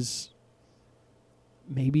it was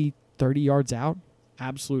maybe 30 yards out.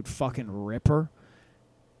 Absolute fucking ripper.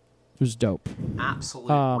 It was dope.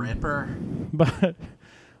 Absolute ripper.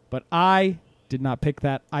 But I did not pick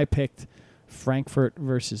that. I picked Frankfurt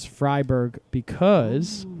versus Freiburg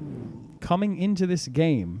because coming into this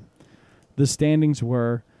game, the standings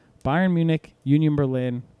were Bayern Munich, Union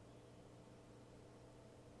Berlin.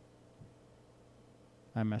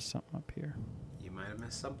 I messed something up here. You might have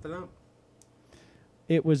messed something up.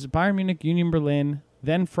 It was Bayern Munich, Union Berlin,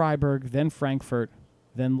 then Freiburg, then Frankfurt,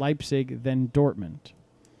 then Leipzig, then Dortmund.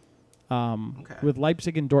 With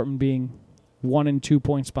Leipzig and Dortmund being 1 and 2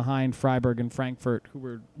 points behind Freiburg and Frankfurt, who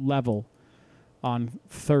were level on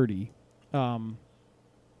 30. So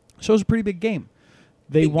it was a pretty big game.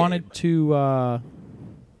 They wanted to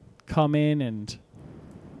come in and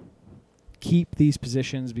keep these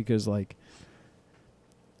positions because, like,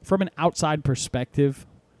 from an outside perspective,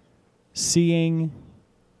 seeing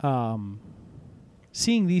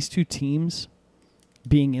these two teams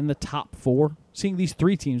being in the top 4, seeing these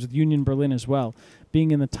 3 teams with Union Berlin as well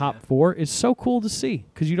being in the top 4 is so cool to see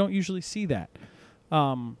because you don't usually see that.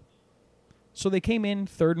 So they came in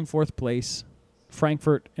 3rd and 4th place,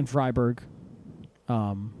 Frankfurt and Freiburg,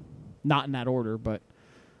 not in that order, but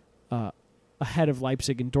ahead of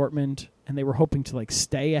Leipzig and Dortmund, and they were hoping to like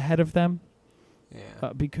stay ahead of them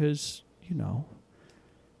because,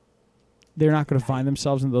 they're not going to find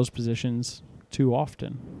themselves in those positions too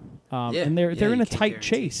often. And they're in a tight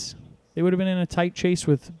chase. They would have been in a tight chase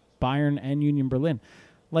with Bayern and Union Berlin.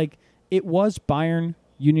 Like, it was Bayern,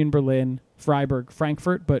 Union Berlin, Freiburg,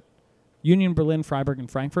 Frankfurt, but Union Berlin, Freiburg,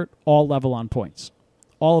 and Frankfurt all level on points.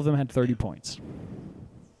 All of them had 30 points.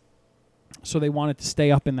 So they wanted to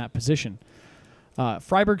stay up in that position.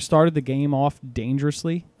 Freiburg started the game off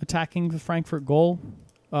dangerously, attacking the Frankfurt goal,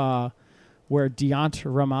 where Deont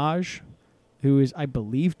Ramage, who is, I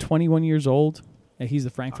believe, 21 years old, and he's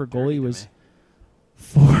the Frankfurt goalie, was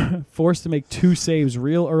forced to make 2 saves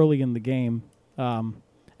real early in the game. And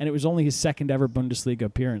it was only his 2nd ever Bundesliga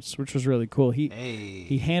appearance, which was really cool.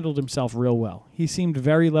 He handled himself real well. He seemed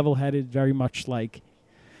very level-headed, very much like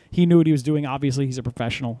he knew what he was doing. Obviously, he's a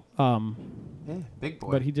professional. Big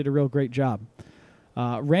boy. But he did a real great job.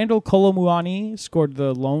 Randall Kolomuani scored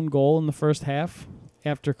the lone goal in the first half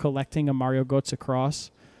after collecting a Mario Götze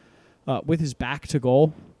cross with his back to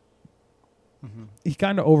goal. He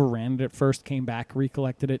kind of overran it at first, came back,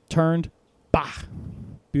 recollected it, turned, bah!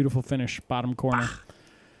 Beautiful finish, bottom corner.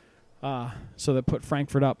 So that put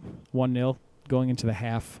Frankfurt up 1-0 going into the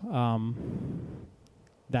half.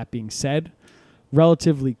 That being said,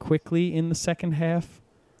 relatively quickly in the second half,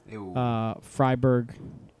 Freiburg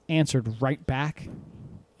answered right back,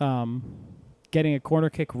 getting a corner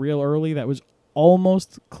kick real early that was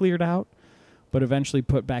almost cleared out, but eventually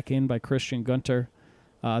put back in by Christian Gunter.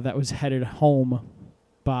 That was headed home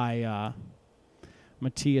by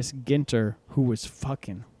Matthias Ginter, who was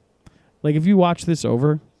fucking... Like, if you watch this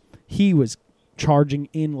over, he was charging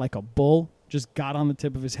in like a bull, just got on the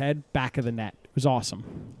tip of his head, back of the net. It was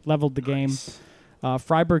awesome. Leveled the game.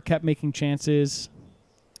 Freiburg kept making chances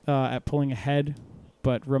at pulling ahead,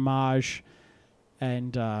 but Ramage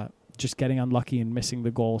and just getting unlucky and missing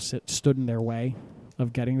the goal stood in their way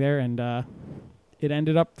of getting there, and it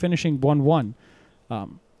ended up finishing 1-1,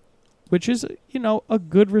 which is, a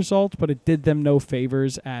good result, but it did them no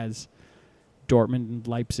favors as Dortmund and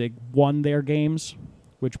Leipzig won their games,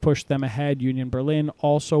 which pushed them ahead. Union Berlin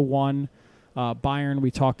also won. Bayern,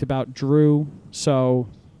 we talked about, drew. So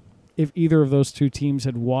if either of those two teams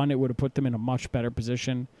had won, it would have put them in a much better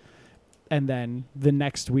position. And then the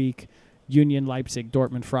next week, Union, Leipzig,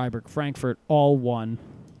 Dortmund, Freiburg, Frankfurt all won,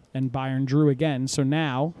 and Bayern drew again. So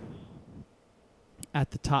now,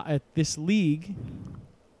 at the top, at this league,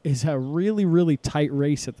 is a really, really tight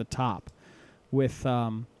race at the top, with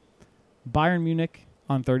Bayern Munich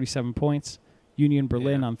on 37 points, Union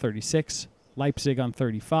Berlin on 36, Leipzig on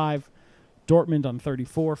 35, Dortmund on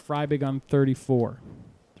 34, Freiburg on 34,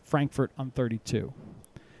 Frankfurt on 32.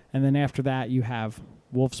 And then after that, you have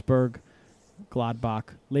Wolfsburg,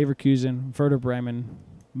 Gladbach, Leverkusen, Werder Bremen,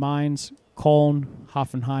 Mainz, Köln,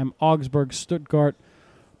 Hoffenheim, Augsburg, Stuttgart,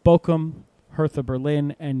 Bochum, Hertha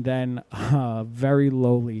Berlin, and then very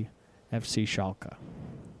lowly FC Schalke.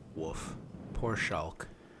 Woof. Poor Schalke.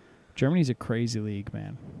 Germany's a crazy league,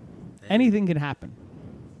 man. Anything can happen.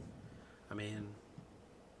 I mean,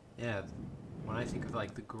 yeah, when I think of,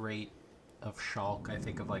 like, the great of Schalke, I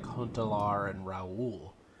think of, like, Huntelaar and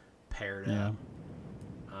Raoul paired up.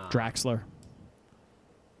 Draxler.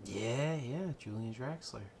 Yeah, Julian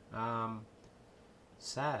Draxler.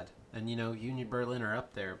 Sad. And, Union Berlin are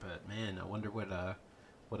up there, but, man, I wonder what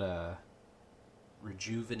a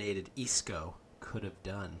rejuvenated Isco could have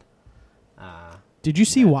done. Did you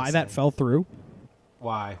see why that fell through?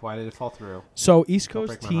 Why? Why did it fall through? So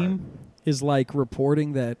Isco's team is, like,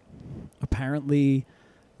 reporting that apparently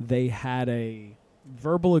they had a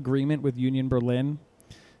verbal agreement with Union Berlin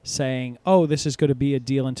saying, this is going to be a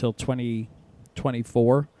deal until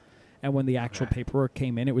 2024. And when the actual paperwork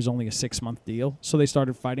came in, it was only a 6-month deal. So they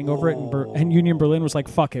started fighting over it, and Union Berlin was like,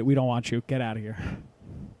 fuck it, we don't want you. Get out of here.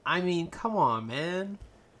 I mean, come on, man.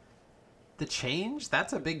 The change?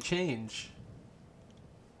 That's a big change.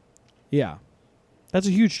 Yeah. That's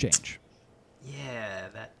a huge change. Yeah,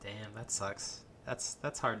 that sucks.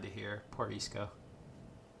 That's hard to hear. Poor Isco.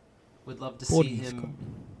 Would love to see him,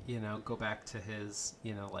 go back to his,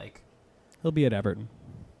 He'll be at Everton.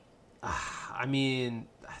 I mean,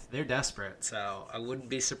 they're desperate, so I wouldn't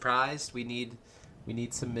be surprised. We need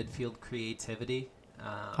some midfield creativity.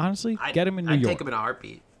 Honestly, get him in New York. I'd take him in a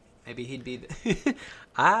heartbeat. Maybe he'd be...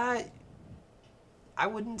 I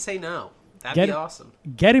wouldn't say no. That'd be awesome.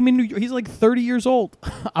 Get him in New York. He's like 30 years old.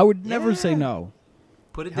 I would never say no.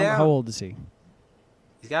 Put it down. How old is he?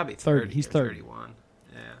 He's got to be 30. He's 30. 31.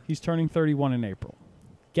 Yeah. He's turning 31 in April.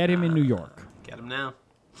 Get him in New York. Get him now.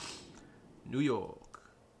 New York.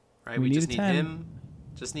 Right, we just need 10. him.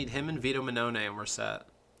 Just need him and Vito Minone, and we're set.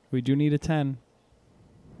 We do need a 10.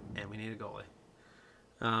 And we need a goalie.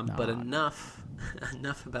 But enough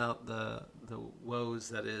about the woes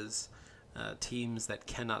that is teams that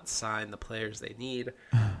cannot sign the players they need.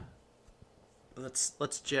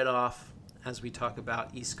 Let's jet off as we talk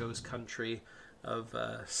about Isco's country of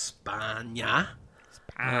Spania.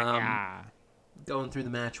 Going through the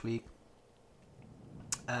match week,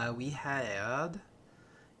 we had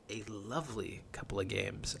a lovely couple of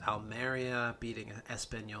games. Almeria beating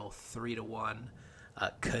Espanyol 3-1.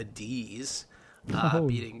 Cadiz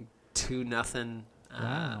beating 2-0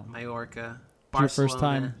 Mallorca. Barcelona. It's your first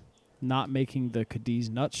time not making the Cadiz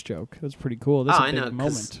nuts joke. That's pretty cool. That's a big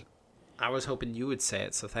moment. I was hoping you would say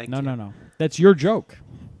it, so thank you. No. That's your joke.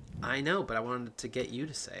 I know, but I wanted to get you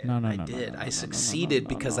to say it. No, I did. I succeeded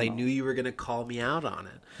because I knew you were going to call me out on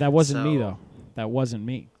it. That wasn't me, though. That wasn't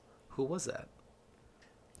me. Who was that?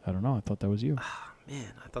 I don't know. I thought that was you. Oh,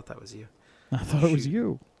 man, I thought that was you. I thought it was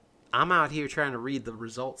you. I'm out here trying to read the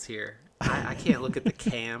results here. I can't look at the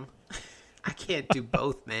cam. I can't do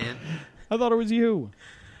both, man. I thought it was you.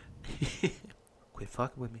 Quit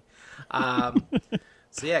fucking with me.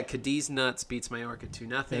 So yeah, Cadiz Nuts beats Mallorca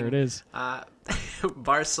 2-0. There it is.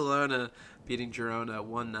 Barcelona beating Girona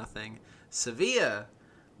 1-0. Sevilla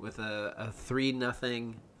with a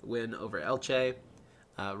 3-0 win over Elche.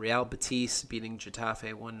 Real Betis beating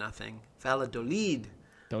Getafe 1-0. Valladolid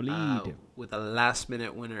with a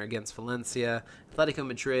last-minute winner against Valencia. Atletico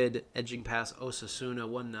Madrid edging past Osasuna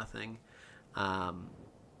 1-0.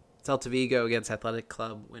 Celta Vigo against Athletic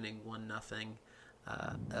Club winning 1-0.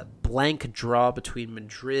 A blank draw between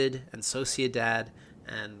Madrid and Sociedad,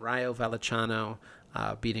 and Rayo Vallecano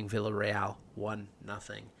beating Villarreal 1-0.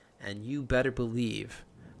 And you better believe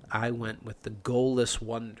I went with the goalless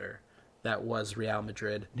wonder that was Real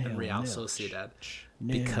Madrid and Real Sociedad,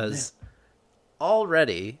 because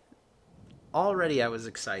already I was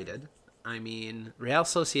excited. I mean, Real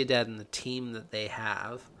Sociedad and the team that they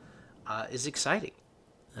have is exciting.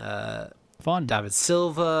 Fun. David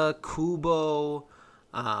Silva, Kubo,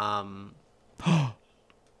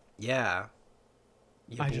 yeah.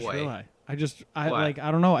 I boy. just realized.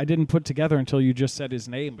 I don't know. I didn't put together until you just said his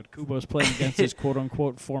name, but Kubo's playing against his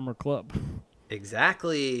quote-unquote former club.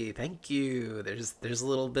 Exactly. Thank you. There's a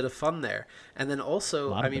little bit of fun there. And then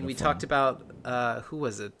also, I mean, we talked about, who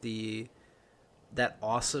was it? That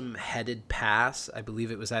awesome headed pass. I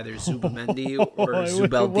believe it was either Zubamendi or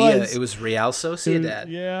Zubeldia. It was Real Sociedad.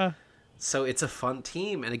 Yeah. So it's a fun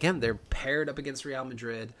team. And again, they're paired up against Real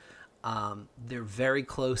Madrid. They're very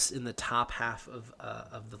close in the top half of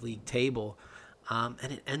the league table. And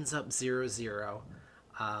it ends up 0-0.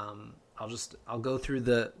 I'll go through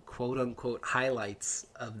the quote unquote highlights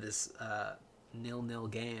of this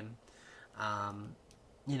 0-0 game.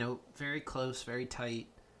 Very close, very tight.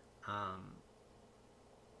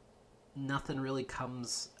 Nothing really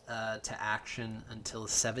comes to action until the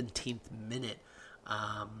 17th minute.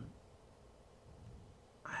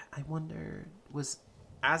 I wonder, was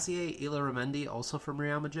Azier Illarramendi also from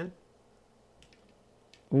Real Madrid?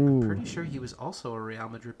 Ooh. I'm pretty sure he was also a Real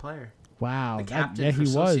Madrid player. Wow. The captain for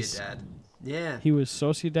Sociedad. Yeah. He was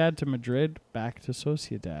Sociedad to Madrid, back to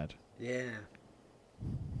Sociedad. Yeah.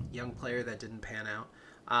 Young player that didn't pan out.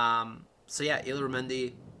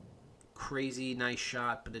 Illarramendi, crazy nice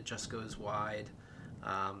shot, but it just goes wide.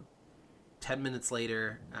 10 minutes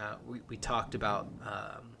later, we talked about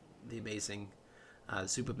the amazing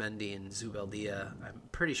Zubamendi and Zubeldia. I'm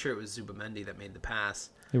pretty sure it was Zubamendi that made the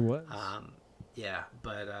pass. It was.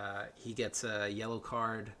 But he gets a yellow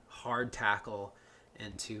card, hard tackle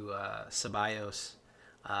into Ceballos,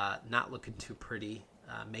 not looking too pretty,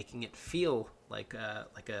 making it feel like a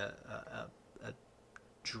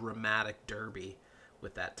dramatic derby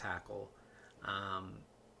with that tackle.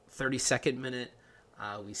 32nd minute,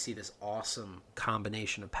 we see this awesome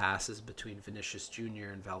combination of passes between Vinicius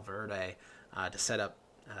Jr. and Valverde to set up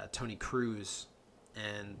Toni Kroos.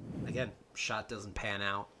 And again, shot doesn't pan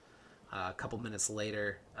out. A couple minutes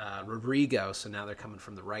later, Rodrigo, so now they're coming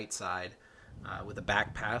from the right side with a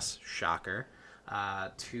back pass, shocker,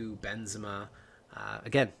 to Benzema.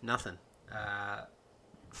 Again, nothing.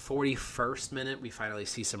 41st minute, we finally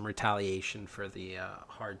see some retaliation for the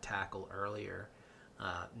hard tackle earlier.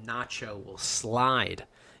 Nacho will slide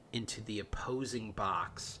into the opposing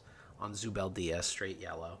box on Zubeldia, straight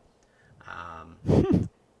yellow.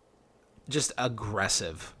 Just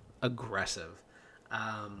aggressive.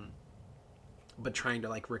 But trying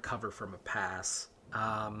to recover from a pass.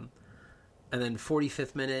 And then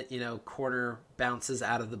 45th minute, corner bounces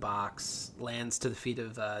out of the box, lands to the feet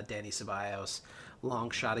of Dani Ceballos.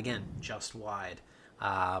 Long shot again, just wide.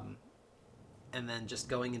 And then just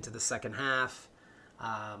going into the second half,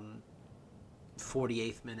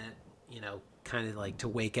 48th minute, kind of to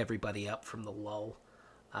wake everybody up from the lull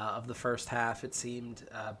of the first half, it seemed.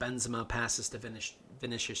 Benzema passes to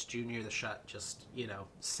Vinicius Jr. The shot just,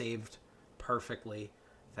 saved perfectly,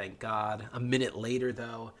 thank God. A minute later,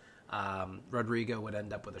 though, Rodrigo would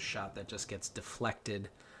end up with a shot that just gets deflected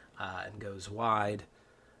and goes wide.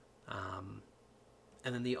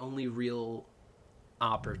 And then the only real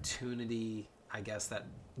opportunity, I guess, that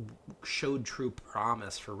showed true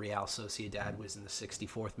promise for Real Sociedad was in the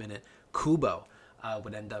 64th minute. Kubo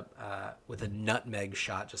would end up with a nutmeg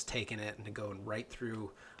shot, just taking it and going right through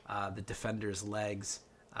the defender's legs.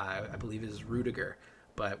 I believe it is Rudiger,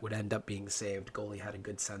 but would end up being saved. Goalie had a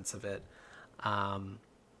good sense of it. And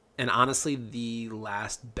honestly, the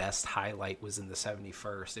last best highlight was in the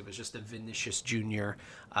 71st. It was just a Vinicius Jr.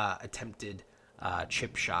 Attempted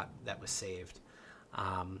chip shot that was saved.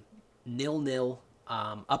 0-0,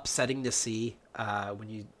 upsetting to see. When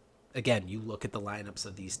you look at the lineups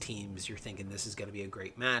of these teams, you're thinking this is going to be a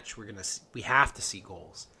great match. We have to see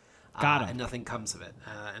goals. Got it. And nothing comes of it.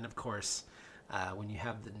 And of course, when you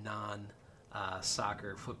have the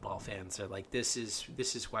non-soccer football fans, they're like, this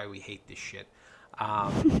is why we hate this shit.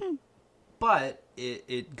 But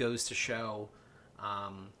it goes to show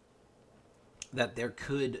that there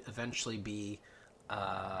could eventually be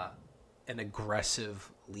an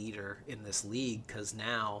aggressive leader in this league, because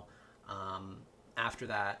now, after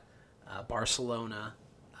that, Barcelona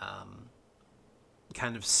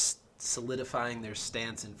kind of solidifying their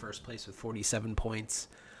stance in first place with 47 points.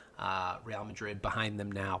 Real Madrid behind them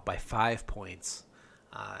now by 5 points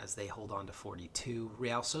as they hold on to 42.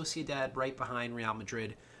 Real Sociedad right behind Real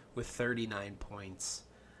Madrid with 39 points.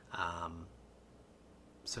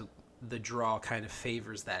 So the draw kind of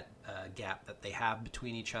favors that gap that they have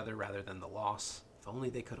between each other rather than the loss. If only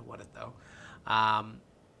they could have won it, though.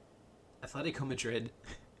 Atletico Madrid,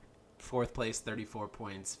 4th place, 34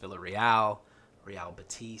 points. Villarreal, Real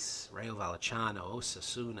Betis, Rayo Vallecano,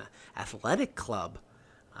 Osasuna. Athletic Club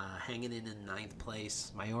hanging in 9th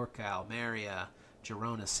place. Mallorca, Almeria,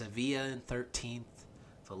 Girona, Sevilla in 13th.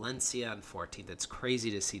 Valencia in 14th. It's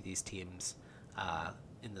crazy to see these teams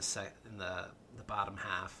in the bottom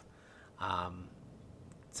half.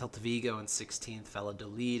 Celta Vigo in 16th,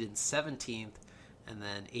 Valladolid in 17th, and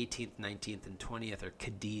then 18th, 19th, and 20th are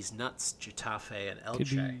Cadiz Nuts, Getafe, and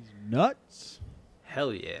Elche. Cadiz Nuts?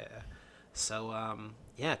 Hell yeah. So,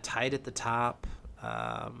 tied at the top.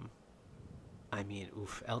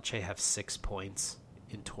 Elche have 6 points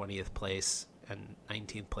in 20th place, and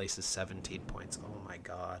 19th place is 17 points. Oh, my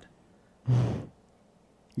God.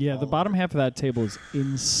 Yeah, the bottom half of that table is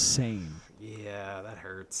insane. Yeah, that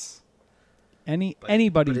hurts.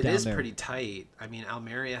 Anybody but down it is there. pretty tight. I mean,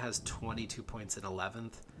 Almeria has 22 points in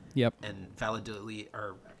 11th. Yep. And Valladolid,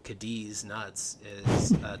 or Cadiz Nuts,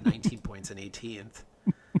 is 19 points in 18th.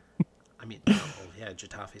 I mean,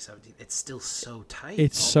 Getafe 17th. It's still so tight.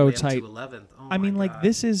 It's all so the way tight. Up to 11th. Oh I mean, my like, God.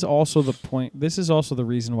 this is also the point. This is also the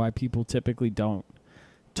reason why people typically don't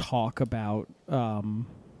talk about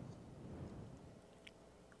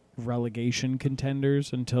relegation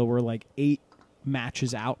contenders until we're like 8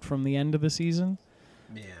 matches out from the end of the season.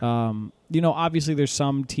 Yeah. Obviously there's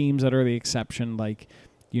some teams that are the exception, like,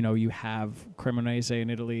 you have Cremonese in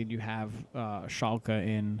Italy and you have Schalke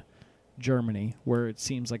in Germany, where it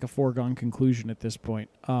seems like a foregone conclusion at this point.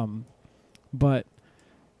 But,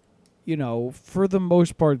 for the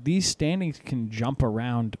most part, these standings can jump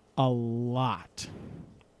around a lot.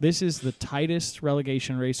 This is the tightest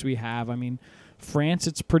relegation race we have. I mean, France,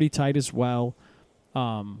 it's pretty tight as well.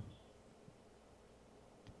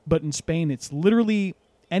 But in Spain, it's literally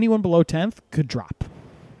anyone below 10th could drop.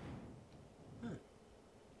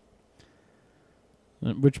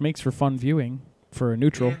 Which makes for fun viewing for a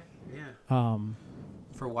neutral. Yeah.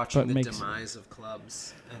 For watching the demise of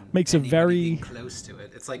clubs and makes a very being close to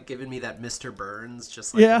it. It's like giving me that Mr. Burns,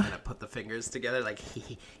 just like when I put the fingers together, like,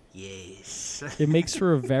 yes. It makes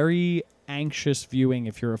for a very anxious viewing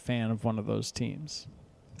if you're a fan of one of those teams.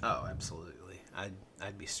 Oh, absolutely.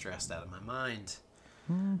 I'd be stressed out of my mind.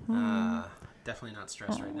 Mm-hmm. Definitely not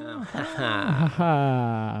stressed right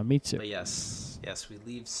now. Me too. But yes, we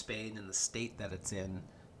leave Spain in the state that it's in.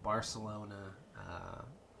 Barcelona,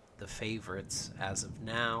 the favorites as of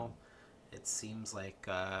now. It seems like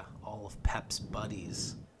all of Pep's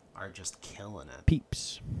buddies are just killing it.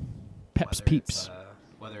 Peeps. Pep's peeps.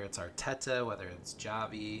 Whether it's Arteta, whether it's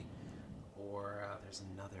Xavi, or there's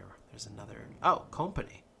another. Oh,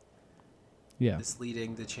 Kompany. Yeah. Is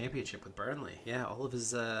leading the championship with Burnley. Yeah, all of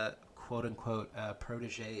his quote-unquote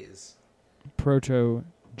proteges.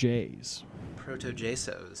 Proto-Jays.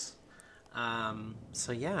 Proto-Jasos.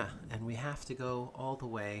 And we have to go all the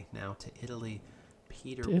way now to Italy.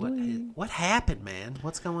 Peter, what happened, man?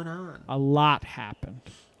 What's going on? A lot happened.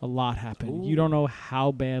 Ooh. You don't know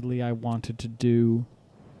how badly I wanted to do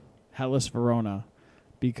Hellas Verona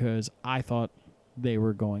because I thought they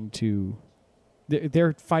were going to...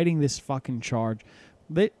 They're fighting this fucking charge.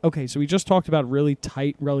 So we just talked about really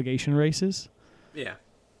tight relegation races. Yeah.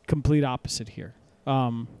 Complete opposite here.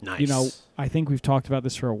 Nice. I think we've talked about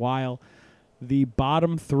this for a while. The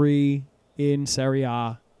bottom 3 in Serie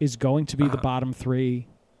A is going to be the bottom 3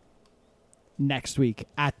 next week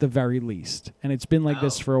at the very least. And it's been like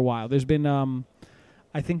this for a while. There's been,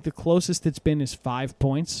 I think the closest it's been is 5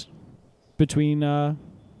 points between 17th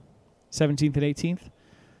and 18th.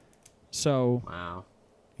 So, wow.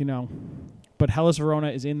 But Hellas Verona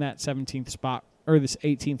is in that 17th spot, or this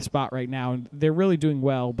 18th spot right now, and they're really doing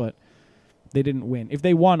well, but they didn't win. If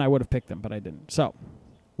they won, I would have picked them, but I didn't. So,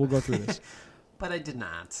 we'll go through this. But I did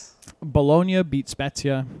not. Bologna beat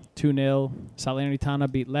Spezia 2-0.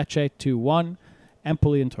 Salernitana beat Lecce 2-1.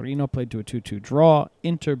 Empoli and Torino played to a 2-2 draw.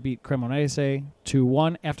 Inter beat Cremonese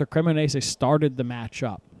 2-1 after Cremonese started the match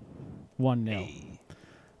up 1-0. Hey.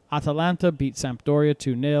 Atalanta beat Sampdoria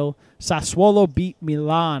 2-0. Sassuolo beat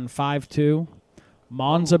Milan 5-2.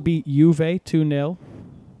 Monza beat Juve 2-0.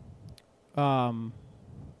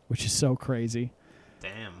 Which is so crazy.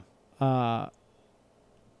 Damn.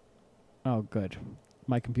 Oh, good.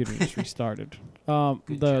 My computer just restarted.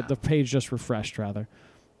 The page just refreshed, rather.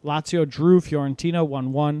 Lazio drew Fiorentina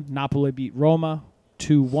 1-1. Napoli beat Roma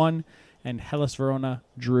 2-1. And Hellas Verona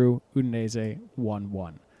drew Udinese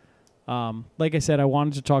 1-1. Like I said, I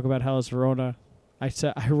wanted to talk about Hellas Verona. I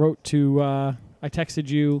texted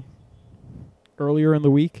you earlier in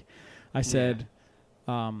the week. I said,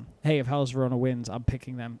 hey, if Hellas Verona wins, I'm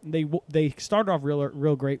picking them. They started off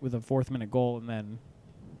real great with a 4th-minute goal, and then,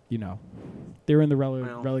 they're in the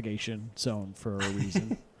relegation zone for a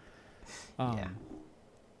reason.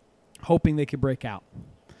 Hoping they could break out.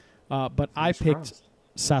 But I picked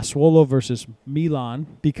Sassuolo versus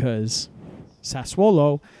Milan because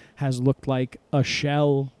Sassuolo has looked like a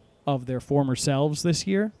shell of their former selves this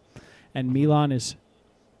year, and Milan is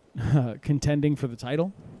contending for the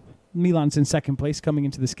title. Milan's in second place coming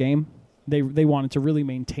into this game. They wanted to really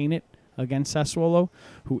maintain it against Sassuolo,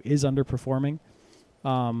 who is underperforming.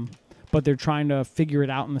 But they're trying to figure it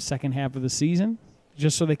out in the second half of the season,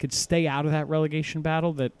 just so they could stay out of that relegation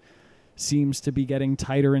battle that seems to be getting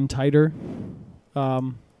tighter and tighter.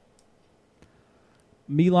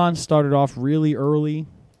 Milan started off really early,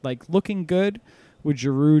 looking good, with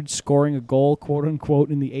Giroud scoring a goal, quote-unquote,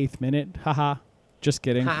 in the 8th minute. Haha. Just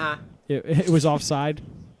kidding. It was offside.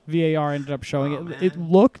 VAR ended up showing it. Man. It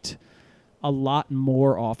looked a lot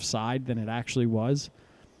more offside than it actually was.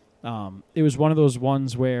 It was one of those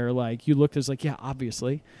ones where, you looked as yeah,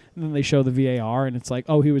 obviously. And then they show the VAR, and it's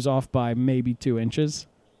he was off by maybe 2 inches.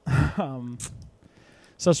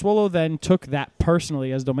 Sassuolo then took that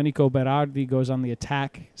personally as Domenico Berardi goes on the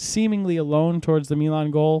attack, seemingly alone towards the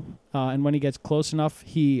Milan goal. And when he gets close enough,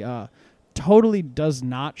 he totally does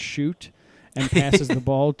not shoot and passes the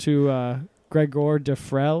ball to Gregor De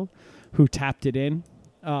Frel, who tapped it in,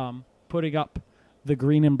 putting up the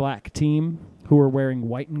green and black team, who were wearing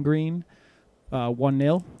white and green,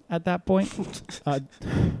 1-0 at that point.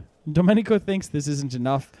 Domenico thinks this isn't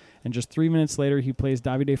enough, and just 3 minutes later, he plays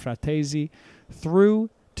Davide Fratesi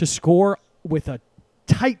through to score with a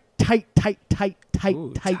tight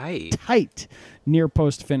near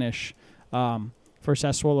post finish for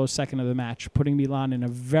Sassuolo's second of the match, putting Milan in a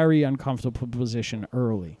very uncomfortable position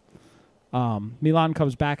early. Milan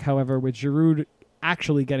comes back, however, with Giroud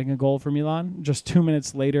actually getting a goal for Milan just 2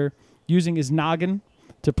 minutes later, using his noggin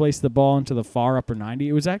to place the ball into the far upper 90.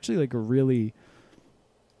 It was actually a really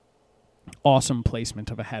awesome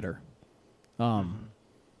placement of a header.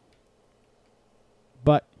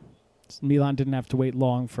 But Milan didn't have to wait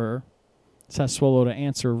long for Sassuolo to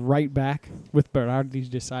answer right back, with Berardi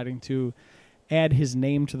deciding to add his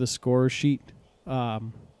name to the scorer sheet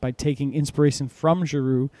by taking inspiration from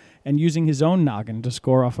Giroud and using his own noggin to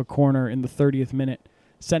score off a corner in the 30th minute,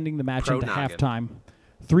 sending the match into halftime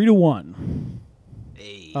 3-1.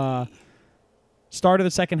 Hey. Start of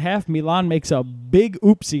the second half, Milan makes a big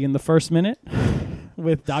oopsie in the first minute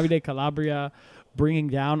with Davide Calabria bringing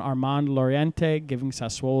down Armand Loriente, giving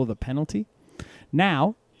Sassuolo the penalty.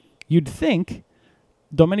 Now, you'd think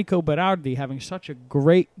Domenico Berardi having such a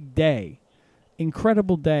great day,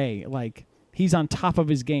 incredible day, he's on top of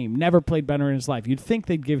his game, never played better in his life. You'd think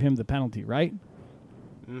they'd give him the penalty, right?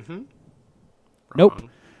 Mm-hmm. Nope.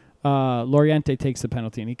 Loriente takes the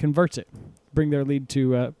penalty, and he converts it, bring their lead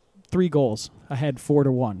to 3 goals, ahead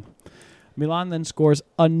 4-1. Milan then scores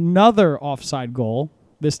another offside goal,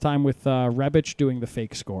 this time with Rebic doing the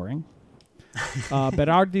fake scoring.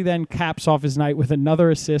 Berardi then caps off his night with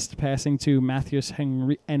another assist, passing to Matheus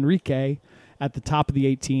Henrique at the top of the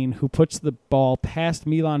 18, who puts the ball past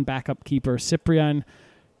Milan backup keeper Cyprian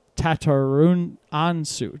Tatarusanu.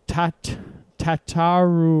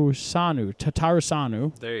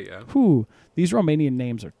 There you go. Whew, these Romanian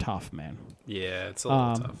names are tough, man. Yeah, it's a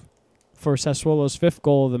little tough. For Sassuolo's 5th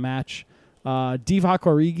goal of the match, Divock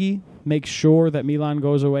Origi makes sure that Milan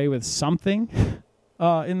goes away with something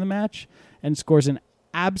in the match and scores an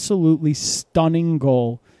absolutely stunning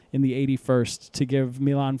goal in the 81st to give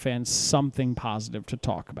Milan fans something positive to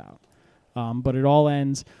talk about. But it all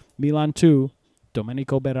ends Milan 2,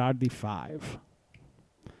 Domenico Berardi 5.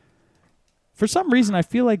 For some reason, I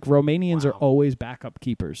feel like Romanians are always backup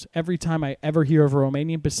keepers. Every time I ever hear of a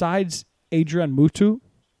Romanian, besides Adrian Mutu,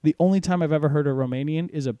 the only time I've ever heard a Romanian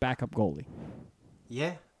is a backup goalie.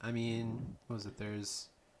 Yeah, I mean, what was it? There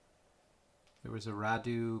was a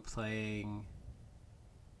Radu playing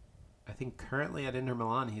I think currently at Inter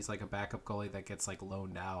Milan, he's like a backup goalie that gets like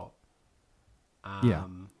loaned out. Yeah.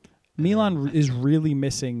 Milan is really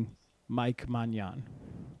missing Mike Magnan.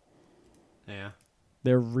 Yeah.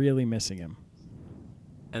 They're really missing him.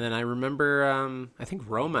 And then I remember, I think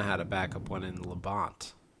Roma had a backup one in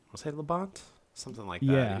Levant. Was it Levant? Something like that.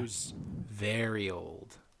 Yeah. Who's very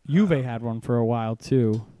old. Juve had one for a while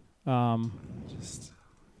too. It's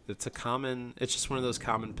just one of those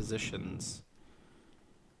common positions.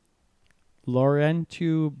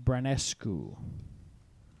 Laurentiu Branescu.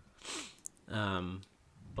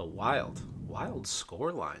 But wild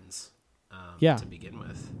score lines to begin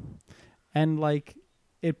with. And like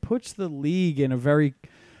it puts the league in a very,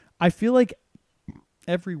 I feel like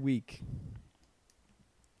every week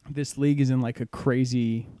this league is in like a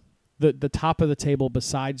crazy, the top of the table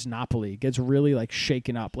besides Napoli gets really like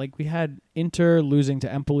shaken up. Like we had Inter losing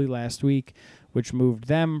to Empoli last week, which moved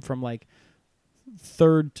them from like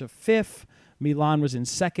 3rd to 5th. Milan was in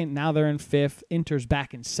 2nd. Now they're in 5th. Inter's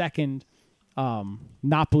back in 2nd.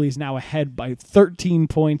 Napoli's now ahead by 13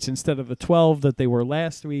 points instead of the 12 that they were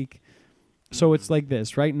last week. So it's like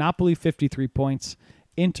this, right? Napoli 53 points.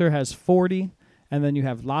 Inter has 40. And then you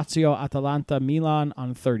have Lazio, Atalanta, Milan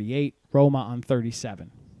on 38. Roma on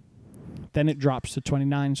 37. Then it drops to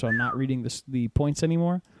 29, so I'm not reading the points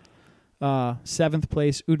anymore. 7th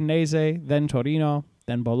place, Udinese, then Torino,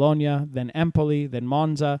 then Bologna, then Empoli, then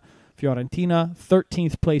Monza, Fiorentina.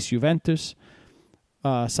 13th place, Juventus.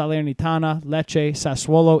 Salernitana, Lecce,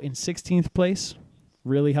 Sassuolo in 16th place,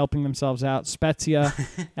 really helping themselves out. Spezia,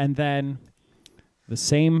 and then the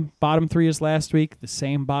same bottom 3 as last week, the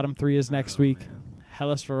same bottom 3 as next week. Man.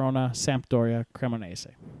 Hellas Verona, Sampdoria,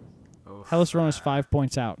 Cremonese. Hellas Verona's 5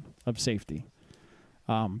 points out of safety.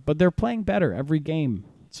 But they're playing better every game,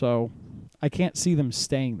 so I can't see them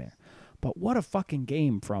staying there. But what a fucking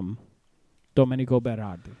game from Domenico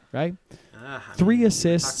Berardi, right? 3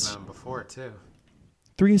 assists. We talked about him before, too.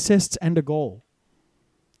 3 assists and a goal.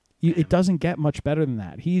 It doesn't get much better than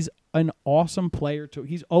that. He's an awesome player.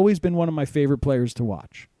 He's always been one of my favorite players to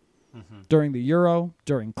watch. Mm-hmm. During the Euro,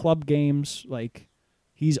 during club games, like,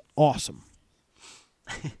 he's awesome.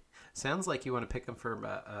 Sounds like you want to pick him for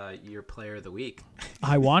your player of the week.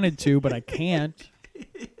 I wanted to, but I can't.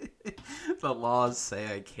 The laws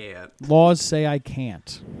say I can't. Laws say I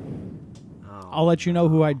can't. Oh, I'll let you know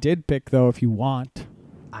who I did pick, though, if you want.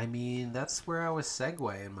 I mean, that's where I was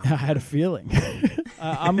segueing. I had a feeling.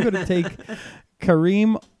 I'm going to take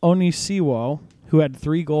Karim Onisiwo, who had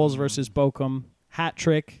 3 goals versus Bochum. Hat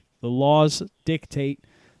trick. The laws dictate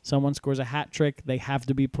someone scores a hat trick, they have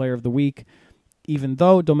to be player of the week. Even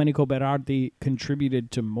though Domenico Berardi contributed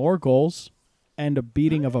to more goals and a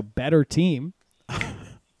beating of a better team.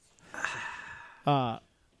 Wow,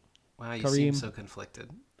 you seem so conflicted.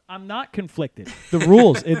 I'm not conflicted. The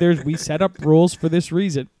rules. We set up rules for this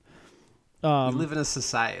reason. We live in a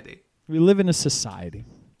society.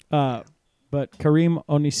 But Karim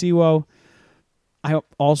Onisiwo, I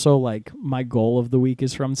also like my goal of the week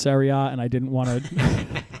is from Serie A, and I didn't want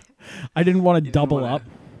to double up.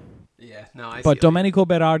 Yeah, no, I. But Domenico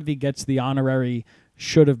Berardi gets the honorary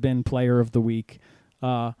should have been player of the week.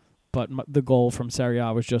 But the goal from Serie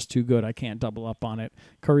A was just too good. I can't double up on it.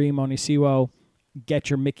 Karim Onisiwo, get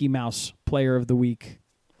your Mickey Mouse player of the week.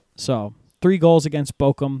 So 3 goals against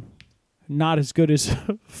Bochum. Not as good as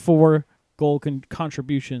 4 goal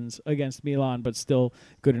contributions against Milan, but still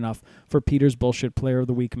good enough for Peter's bullshit player of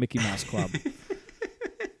the week, Mickey Mouse Club.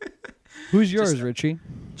 Who's yours, Richie?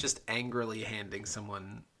 Just angrily handing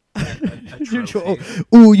someone a trophy.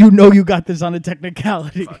 Ooh, you got this on a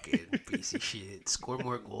technicality. Fucking piece of shit. Score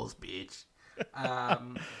more goals, bitch.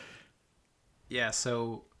 Yeah,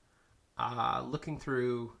 so looking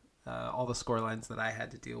through all the score lines that I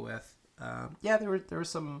had to deal with, there were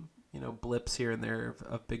some blips here and there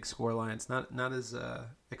of big score lines. Not as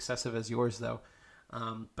excessive as yours though.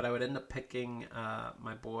 But I would end up picking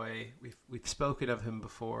my boy. We've spoken of him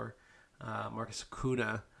before, Marcus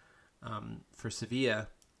Acuna, for Sevilla,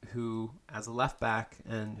 who as a left back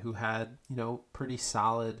and who had pretty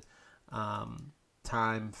solid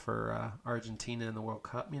time for Argentina in the World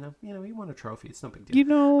Cup. He won a trophy. It's no big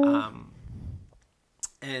deal.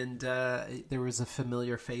 And there was a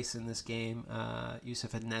familiar face in this game,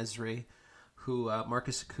 Yusuf Nesri, who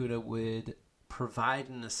Marcus Acuna would provide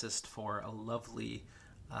an assist for, a lovely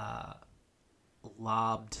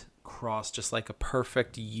lobbed cross, just like a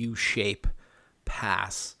perfect U-shape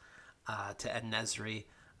pass to Nesri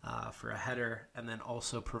for a header, and then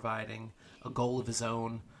also providing a goal of his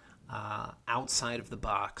own outside of the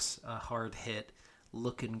box, a hard hit,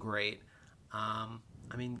 looking great. I'm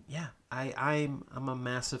a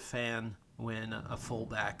massive fan when a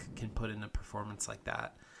fullback can put in a performance like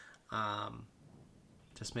that.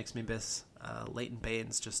 Just makes me miss Leighton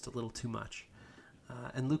Baines just a little too much.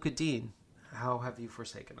 And Luca Dean, how have you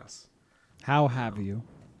forsaken us? How have you?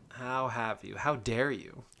 How have you? How dare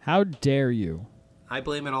you? How dare you? I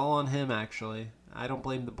blame it all on him, actually. I don't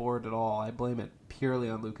blame the board at all. I blame it purely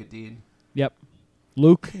on Luca Dean. Yep.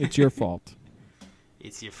 Luke, it's your fault.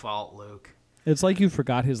 It's your fault, Luke. It's like you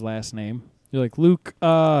forgot his last name. You're like, Luke,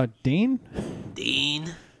 Dean?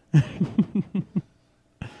 Dean?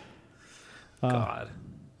 God.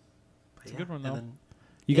 It's a good one, though.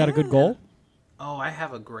 You got a good goal? Oh, I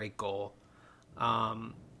have a great goal.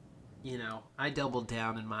 I doubled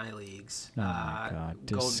down in my leagues. Oh, my God.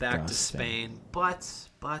 Going back to Spain. But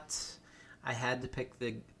I had to pick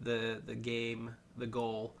the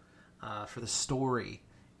goal for the story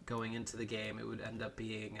going into the game. It would end up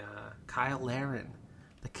being Kyle Larin,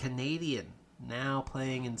 the Canadian, now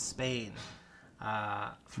playing in Spain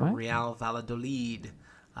for Real Valladolid,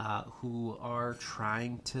 who are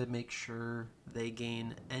trying to make sure they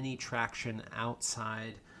gain any traction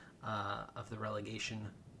outside of the relegation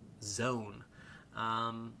zone.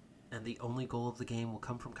 And the only goal of the game will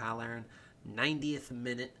come from Kyle Larin, 90th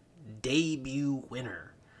minute debut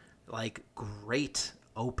winner. Like, great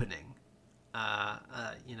opening.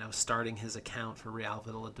 Starting his account for Real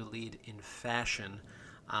Valladolid in fashion.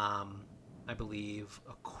 I believe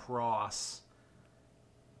a cross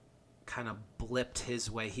kind of blipped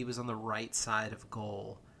his way. He was on the right side of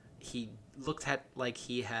goal. He looked like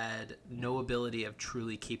he had no ability of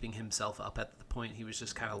truly keeping himself up at the point. He was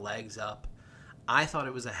just kind of legs up. I thought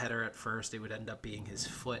it was a header at first. It would end up being his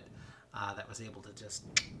foot that was able to just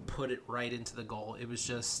put it right into the goal. It was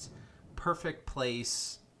just perfect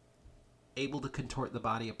place, able to contort the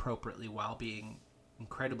body appropriately while being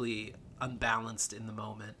incredibly unbalanced in the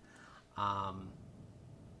moment,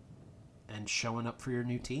 and showing up for your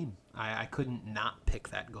new team. I couldn't not pick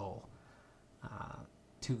that goal.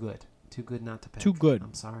 Too good not to pick. Too good.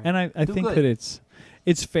 I'm sorry. And I think good. that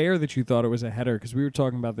it's fair that you thought it was a header, because we were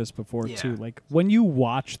talking about this before too. Like, when you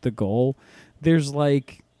watch the goal, there's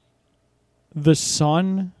like the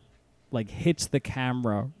sun like hits the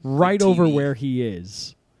camera right over where he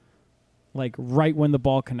is, like right when the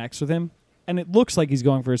ball connects with him, and it looks like he's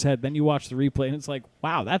going for his head. Then you watch the replay and it's like,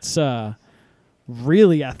 wow, that's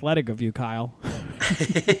really athletic of you, Kyle.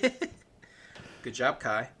 Good job,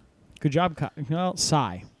 Kai. Good job, Kyle. Well,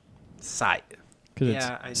 Cy. Because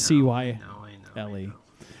it's C-Y-L-E.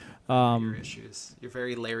 Your issues. You're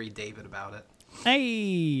very Larry David about it. Hey,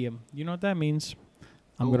 you know what that means.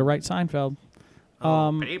 I'm going to write Seinfeld.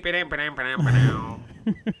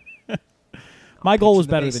 My goal was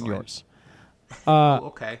better than yours.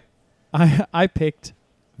 Okay. I picked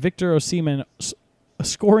Victor Osimhen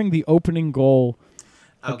scoring the opening goal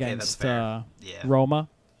against Roma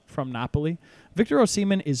from Napoli. Victor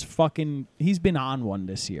Osimhen is he's been on one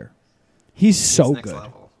this year. He's so good.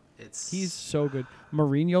 Level. He's so good.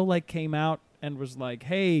 Mourinho came out and was like,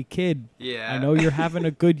 "Hey, kid, I know you're having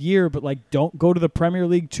a good year, but don't go to the Premier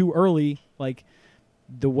League too early.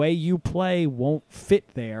 The way you play won't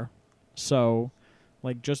fit there. So,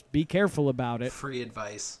 just be careful about it." Free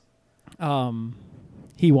advice.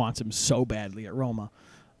 He wants him so badly at Roma.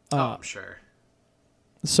 I'm sure.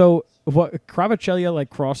 So what Kvaratskhelia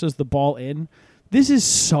crosses the ball in. This is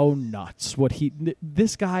so nuts.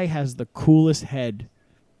 This guy has the coolest head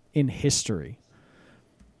in history.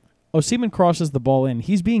 Osimhen crosses the ball in.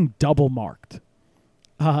 He's being double marked.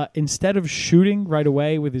 Instead of shooting right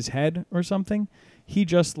away with his head or something, he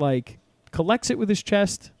just collects it with his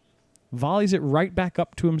chest, volleys it right back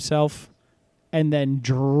up to himself, and then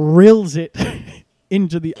drills it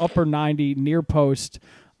into the upper 90 near post.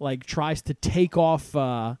 Tries to take off.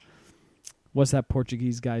 What's that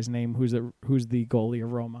Portuguese guy's name? Who's the goalie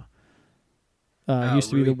of Roma? He used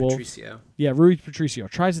to be the Wolves. Patricio. Yeah, Rui Patricio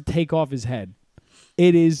tries to take off his head.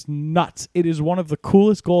 It is nuts. It is one of the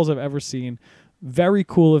coolest goals I've ever seen. Very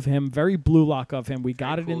cool of him. Very blue lock of him. We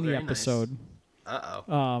got it in the episode.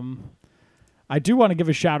 Nice. I do want to give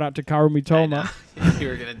a shout out to Kaoru Mitoma. You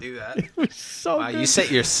were gonna do that. It was so good. You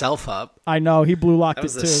set yourself up. I know, he blue locked it too.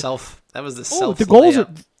 That was the self.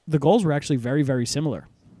 The goals were actually very, very similar.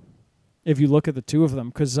 If you look at the two of them,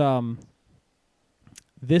 because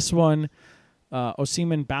this one,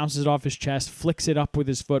 Osimhen bounces it off his chest, flicks it up with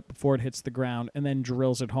his foot before it hits the ground, and then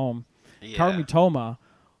drills it home. Yeah. Kaoru Mitoma,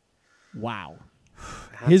 wow.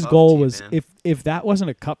 His goal was, if that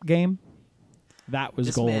wasn't a cup game, that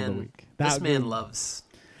was goal of the week. This man loves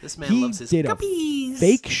his did cuppies. A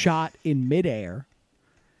fake shot in midair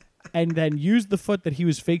and then used the foot that he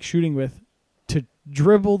was fake shooting with to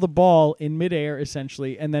dribble the ball in midair,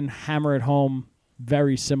 essentially, and then hammer it home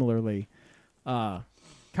very similarly. Kaoru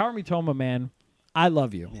Mitoma, man, I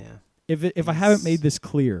love you. Yeah. If I haven't made this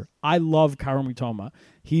clear, I love Kaoru Mitoma.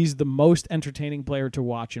 He's the most entertaining player to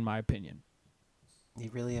watch, in my opinion. He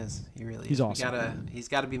really is. He's awesome. He's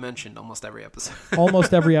got to be mentioned almost every episode.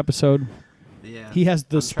 Almost every episode. Yeah. He has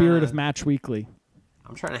the spirit of Matchweekly.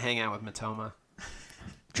 I'm trying to hang out with Mitoma.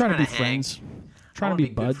 Trying to be friends. Trying to be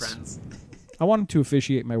buds. I want him to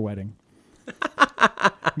officiate my wedding.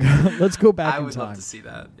 Let's go back in time. I would love to see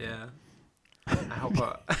that. Yeah. I hope.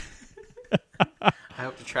 I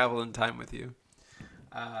hope to travel in time with you.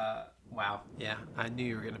 Wow. Yeah, I knew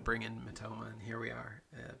you were going to bring in Mitoma, and here we are.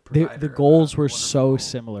 The goals were so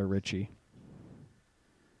similar, Richie.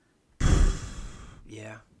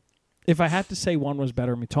 Yeah. If I had to say one was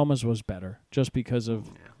better, Mitoma's was better, just because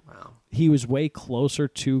of he was way closer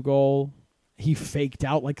to goal. He faked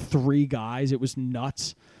out like 3 guys. It was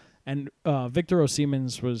nuts. And Victor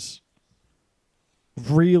Osimhen's was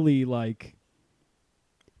really like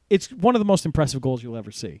it's one of the most impressive goals you'll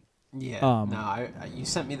ever see. Yeah. You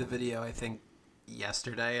sent me the video, I think,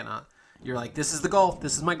 yesterday, and you're like, "This is the goal.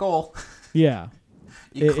 This is my goal." Yeah.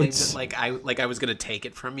 You claimed it like I was going to take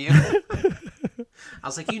it from you. I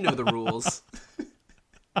was like, "You know the rules."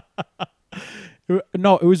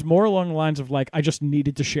 No, it was more along the lines of like, I just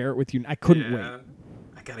needed to share it with you. I couldn't wait.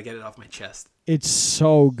 I got to get it off my chest. It's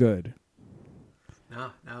so good.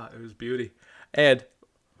 No, it was beauty. And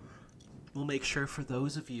we'll make sure for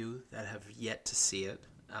those of you that have yet to see it,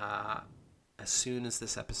 as soon as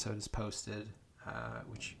this episode is posted,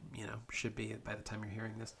 which, should be by the time you're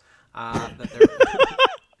hearing this,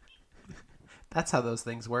 that's how those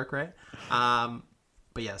things work, right?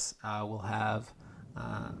 But yes, we'll have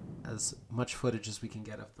as much footage as we can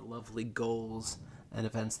get of the lovely goals and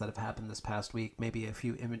events that have happened this past week. Maybe a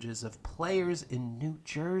few images of players in New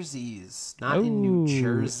Jerseys. Not in New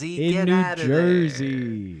Jersey. In Get New out of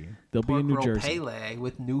Jersey. there. They'll be in New Pork Jersey. Pele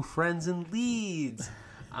with new friends in Leeds.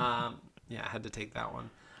 I had to take that one.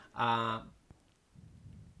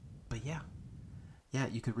 But yeah,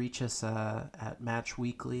 you could reach us at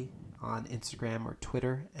Matchweekly on Instagram or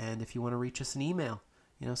Twitter. And if you want to reach us an email,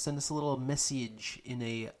 send us a little message in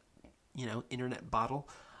a, internet bottle.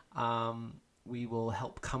 We will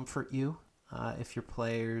help comfort you if your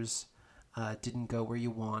players didn't go where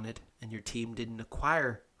you wanted and your team didn't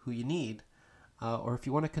acquire who you need. Or if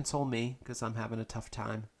you want to console me because I'm having a tough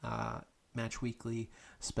time, Matchweekly,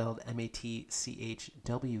 spelled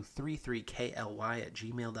MATCHW33KLY at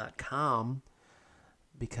gmail.com,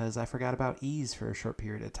 because I forgot about E's for a short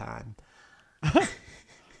period of time.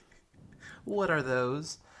 What are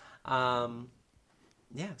those? So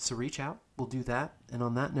reach out. We'll do that. And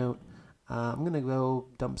on that note, I'm going to go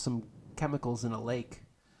dump some chemicals in a lake.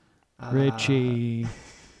 Richie.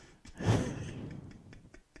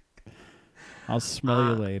 I'll smell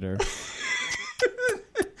you later.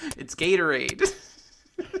 It's Gatorade.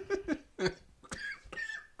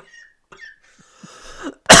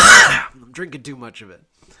 I'm drinking too much of it.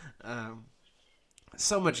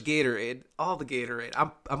 So much Gatorade. All the Gatorade.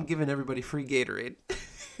 I'm giving everybody free Gatorade.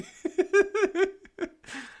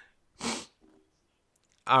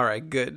 All right, good.